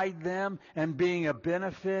beside them and being a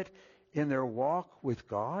benefit in their walk with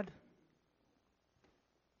God?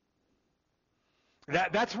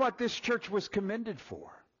 That's what this church was commended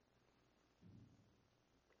for.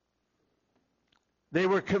 They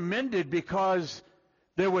were commended because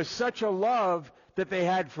there was such a love that they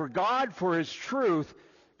had for God, for His truth,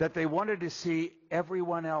 that they wanted to see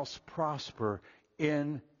everyone else prosper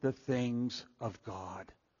in the things of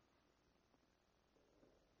God.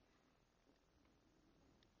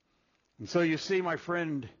 And so you see, my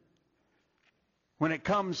friend, when it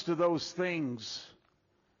comes to those things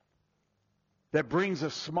that brings a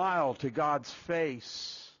smile to God's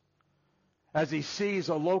face, as He sees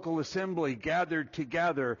a local assembly gathered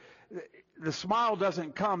together, the smile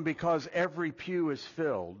doesn't come because every pew is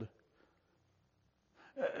filled.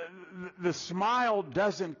 The smile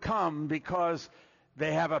doesn't come because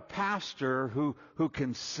they have a pastor who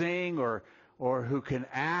can sing or who can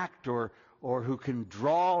act or who can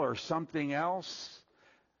draw or something else.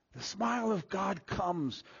 The smile of God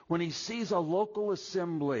comes when He sees a local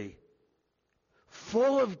assembly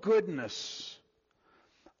full of goodness,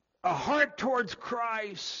 a heart towards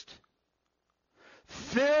Christ,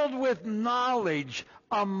 filled with knowledge,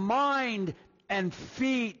 a mind and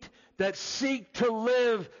feet that seek to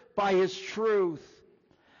live by His truth,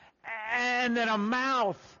 and then a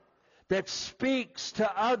mouth that speaks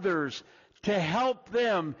to others to help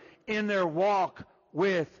them in their walk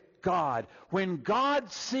with God. When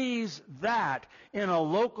God sees that in a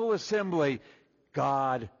local assembly,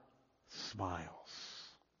 God smiles.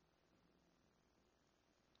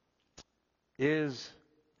 Is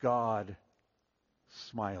God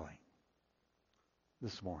smiling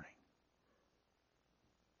this morning?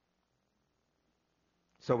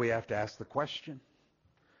 So we have to ask the question,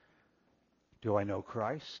 do I know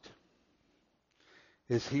Christ?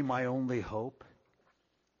 Is He my only hope?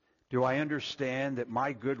 Do I understand that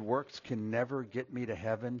my good works can never get me to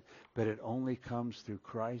heaven, but it only comes through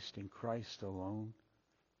Christ and Christ alone?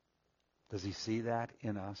 Does He see that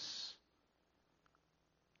in us?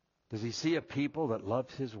 Does He see a people that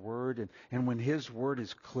loves His Word? And when His Word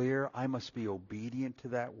is clear, I must be obedient to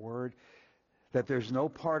that Word. That there's no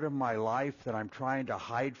part of my life that I'm trying to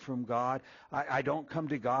hide from God. I don't come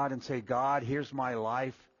to God and say, God, here's my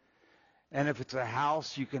life. And if it's a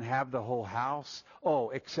house, you can have the whole house.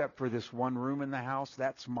 Oh, except for this one room in the house,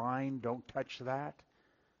 that's mine. Don't touch that.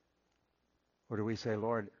 Or do we say,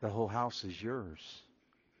 Lord, the whole house is yours.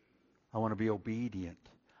 I want to be obedient.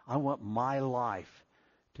 I want my life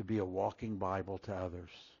to be a walking Bible to others.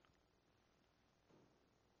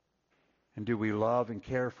 And do we love and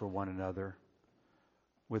care for one another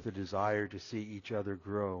with a desire to see each other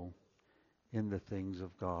grow in the things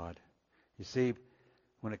of God? You see,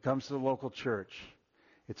 when it comes to the local church,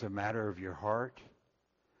 it's a matter of your heart,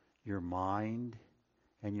 your mind,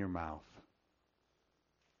 and your mouth.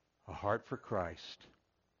 A heart for Christ,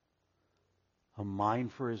 a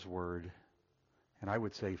mind for His Word, and I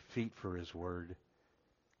would say feet for His Word,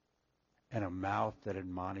 and a mouth that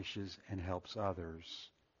admonishes and helps others.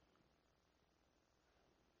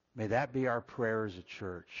 May that be our prayer as a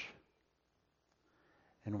church.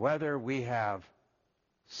 And whether we have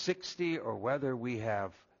 60 or whether we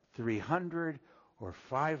have 300 or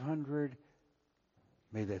 500,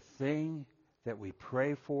 may the thing that we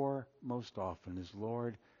pray for most often is,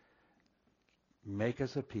 Lord, make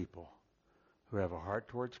us a people who have a heart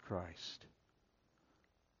towards Christ,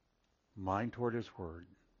 mind toward His Word,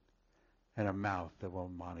 and a mouth that will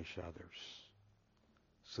admonish others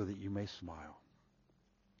so that you may smile.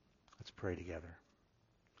 Let's pray together.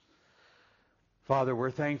 Father, we're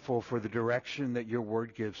thankful for the direction that your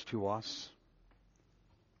Word gives to us.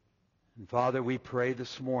 And Father, we pray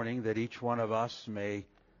this morning that each one of us may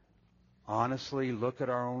honestly look at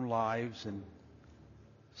our own lives and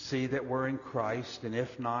see that we're in Christ, and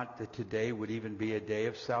if not, that today would even be a day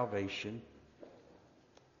of salvation.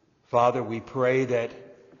 Father, we pray that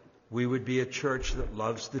we would be a church that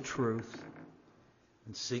loves the truth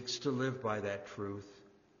and seeks to live by that truth,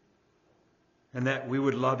 and that we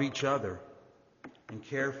would love each other and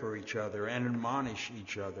care for each other and admonish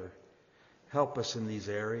each other. Help us in these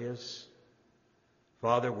areas.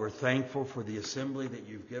 Father, we're thankful for the assembly that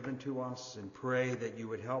you've given to us, and pray that you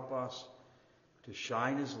would help us to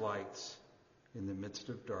shine as lights in the midst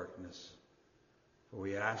of darkness. For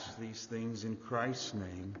we ask these things in Christ's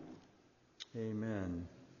name. Amen.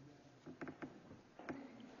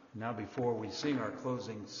 Now, before we sing our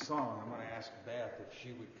closing song, I'm going to ask Beth if she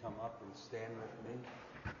would come up and stand with me.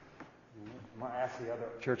 I'm going to ask the other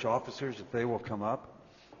church officers if they will come up.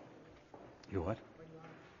 You what?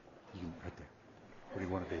 You right there. What do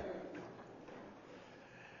you want to be?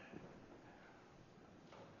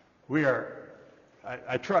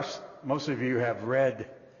 I trust most of you have read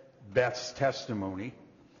Beth's testimony,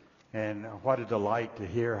 and what a delight to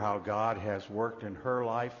hear how God has worked in her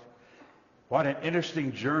life. What an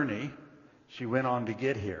interesting journey she went on to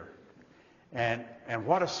get here. And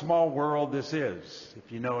what a small world this is.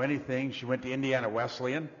 If you know anything, she went to Indiana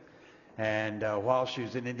Wesleyan, and while she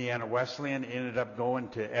was in Indiana Wesleyan, ended up going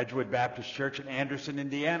to Edgewood Baptist Church in Anderson,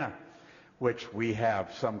 Indiana, which we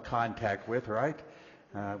have some contact with, right?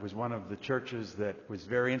 It was one of the churches that was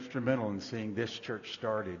very instrumental in seeing this church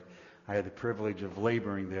started. I had the privilege of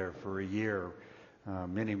laboring there for a year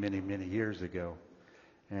many, many, many years ago.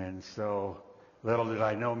 And so little did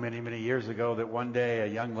I know many, many years ago that one day a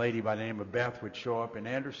young lady by the name of Beth would show up in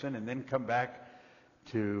Anderson and then come back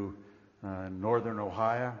to northern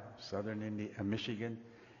Ohio, southern Michigan,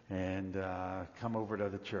 and come over to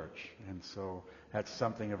the church. And so that's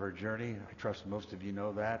something of her journey. I trust most of you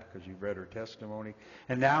know that because you've read her testimony.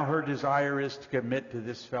 And now her desire is to commit to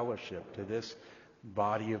this fellowship, to this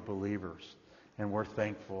body of believers. And we're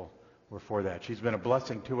thankful for that. She's been a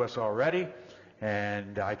blessing to us already,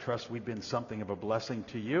 and I trust we've been something of a blessing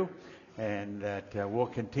to you, and that we'll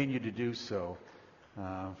continue to do so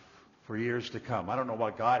for years to come. I don't know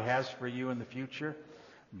what God has for you in the future,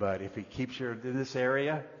 but if He keeps you in this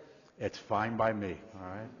area, it's fine by me, all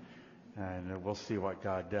right? And we'll see what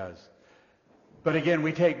God does. But again,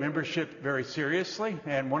 we take membership very seriously,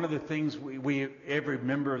 and one of the things we every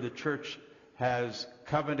member of the church has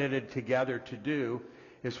covenanted together to do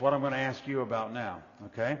is what I'm going to ask you about now,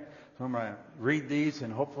 okay? So I'm going to read these,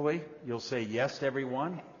 and hopefully you'll say yes to every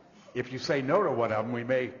one. If you say no to one of them, we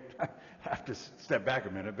may have to step back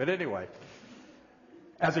a minute. But anyway,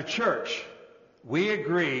 as a church, we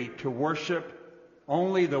agree to worship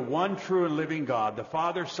only the one true and living God, the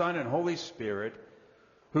Father, Son, and Holy Spirit,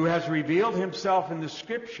 who has revealed Himself in the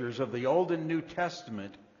Scriptures of the Old and New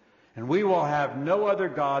Testament, and we will have no other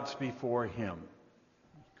gods before Him.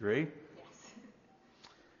 Agree? Yes.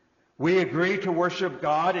 We agree to worship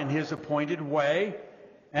God in His appointed way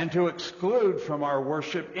and to exclude from our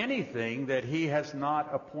worship anything that He has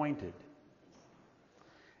not appointed.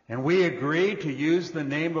 And we agree to use the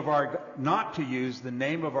name of not to use the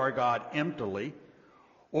name of our God emptily,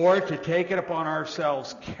 or to take it upon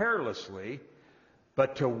ourselves carelessly,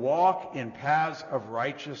 but to walk in paths of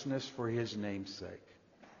righteousness for His name's sake.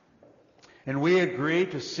 And we agree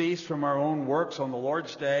to cease from our own works on the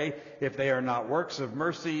Lord's day if they are not works of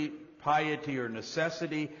mercy, piety, or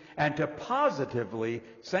necessity, and to positively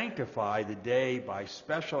sanctify the day by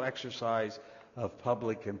special exercise of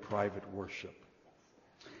public and private worship.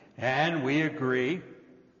 And we agree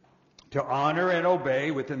to honor and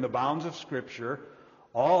obey within the bounds of Scripture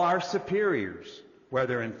all our superiors,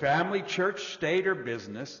 whether in family, church, state, or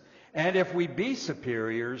business, and if we be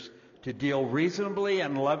superiors, to deal reasonably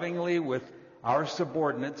and lovingly with our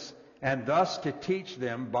subordinates, and thus to teach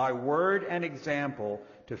them by word and example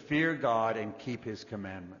to fear God and keep His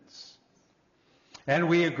commandments. And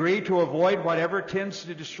we agree to avoid whatever tends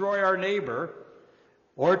to destroy our neighbor,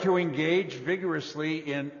 or to engage vigorously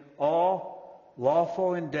in all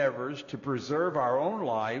lawful endeavors to preserve our own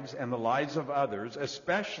lives and the lives of others,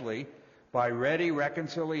 especially by ready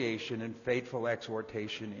reconciliation and faithful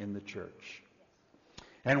exhortation in the church.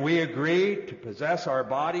 And we agree to possess our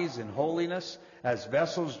bodies in holiness as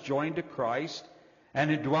vessels joined to Christ and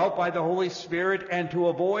indwelt by the Holy Spirit, and to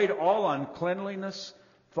avoid all uncleanliness,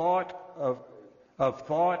 of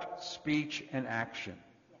thought, speech, and action.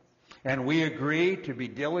 And we agree to be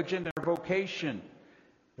diligent in our vocation,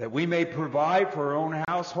 that we may provide for our own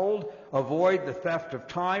household, avoid the theft of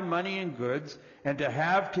time, money, and goods, and to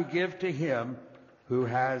have to give to him who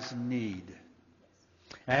has need.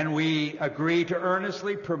 And we agree to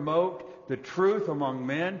earnestly promote the truth among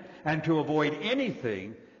men and to avoid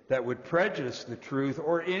anything that would prejudice the truth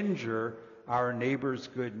or injure our neighbor's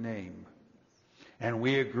good name. And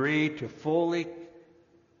we agree to fully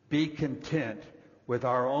be content with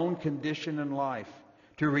our own condition in life,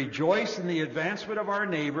 to rejoice in the advancement of our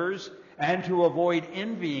neighbors, and to avoid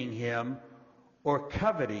envying him or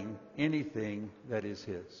coveting anything that is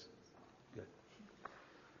his. Good.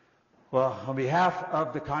 Well, on behalf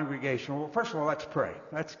of the congregation, well, first of all, let's pray.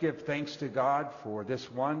 Let's give thanks to God for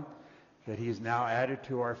this one that He has now added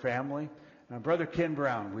to our family. Brother Ken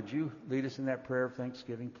Brown, would you lead us in that prayer of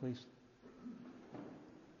thanksgiving, please?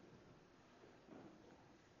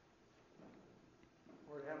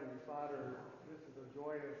 Lord Heavenly Father, this is a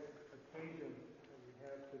joyous occasion that we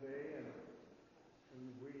have today, and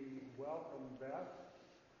we welcome Beth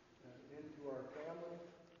into our family,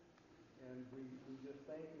 and we just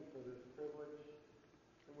thank you for this privilege.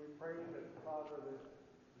 And we pray that, Father, that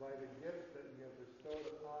by the gifts that you have bestowed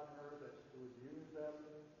upon her,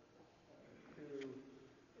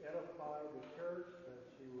 edify the church, that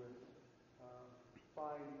she would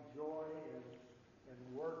find joy in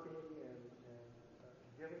working and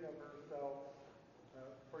giving of herself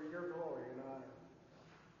for your glory and honor.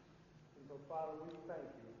 And so, Father, we thank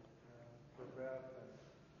you for Beth,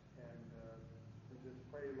 and we just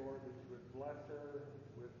pray, Lord, that you would bless her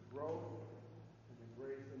with growth and the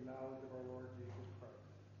grace and knowledge of our Lord Jesus Christ.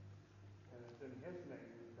 And it's in his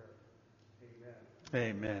name we pray.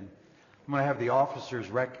 Amen. Amen. I'm going to have the officers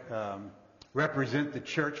represent the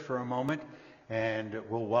church for a moment, and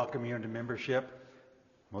we'll welcome you into membership.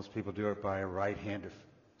 Most people do it by a right hand of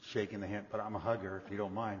shaking the hand, but I'm a hugger, if you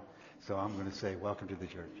don't mind. So I'm going to say, welcome to the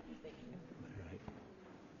church. All right.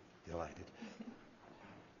 Delighted.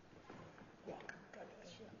 Welcome. God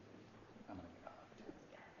bless you. I'm going to get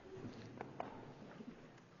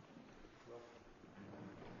hugged.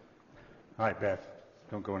 All right, Beth.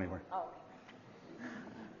 Don't go anywhere. Oh.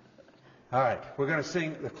 All right, we're going to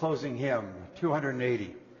sing the closing hymn,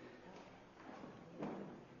 280.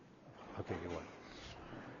 Okay, good one.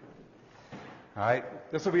 All right,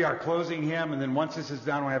 this will be our closing hymn, and then once this is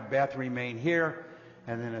done, we'll have Beth remain here,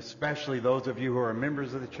 and then especially those of you who are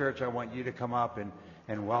members of the church, I want you to come up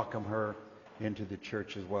and welcome her into the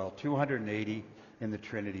church as well. 280 in the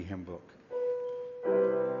Trinity Hymn Book.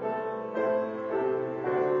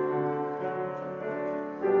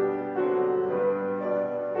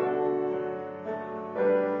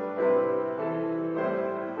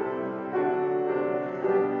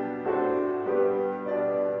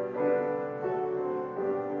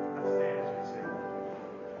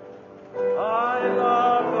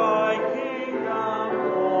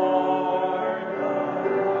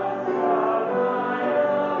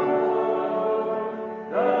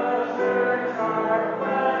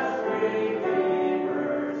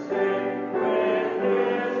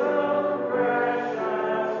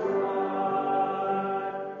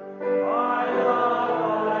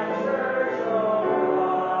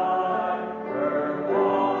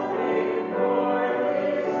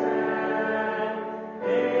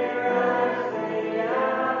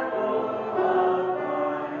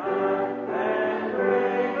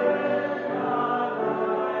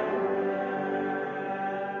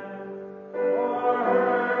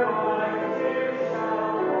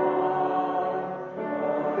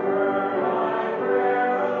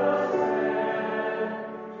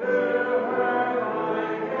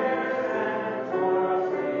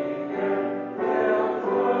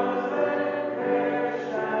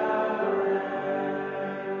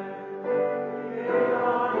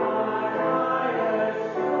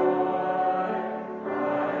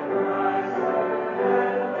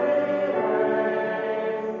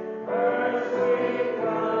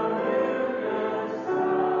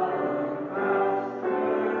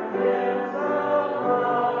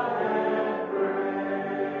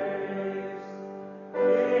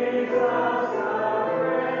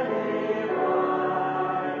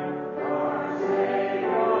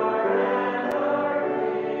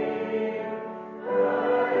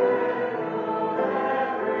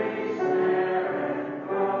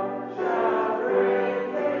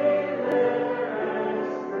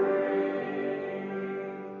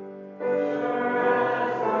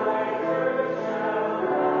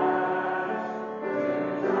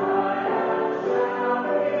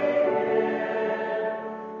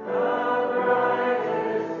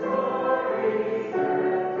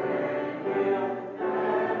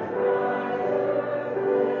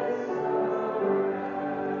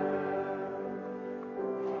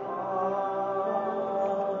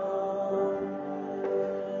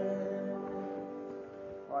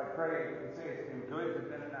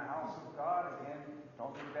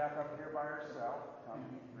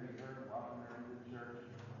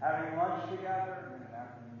 Having lunch together,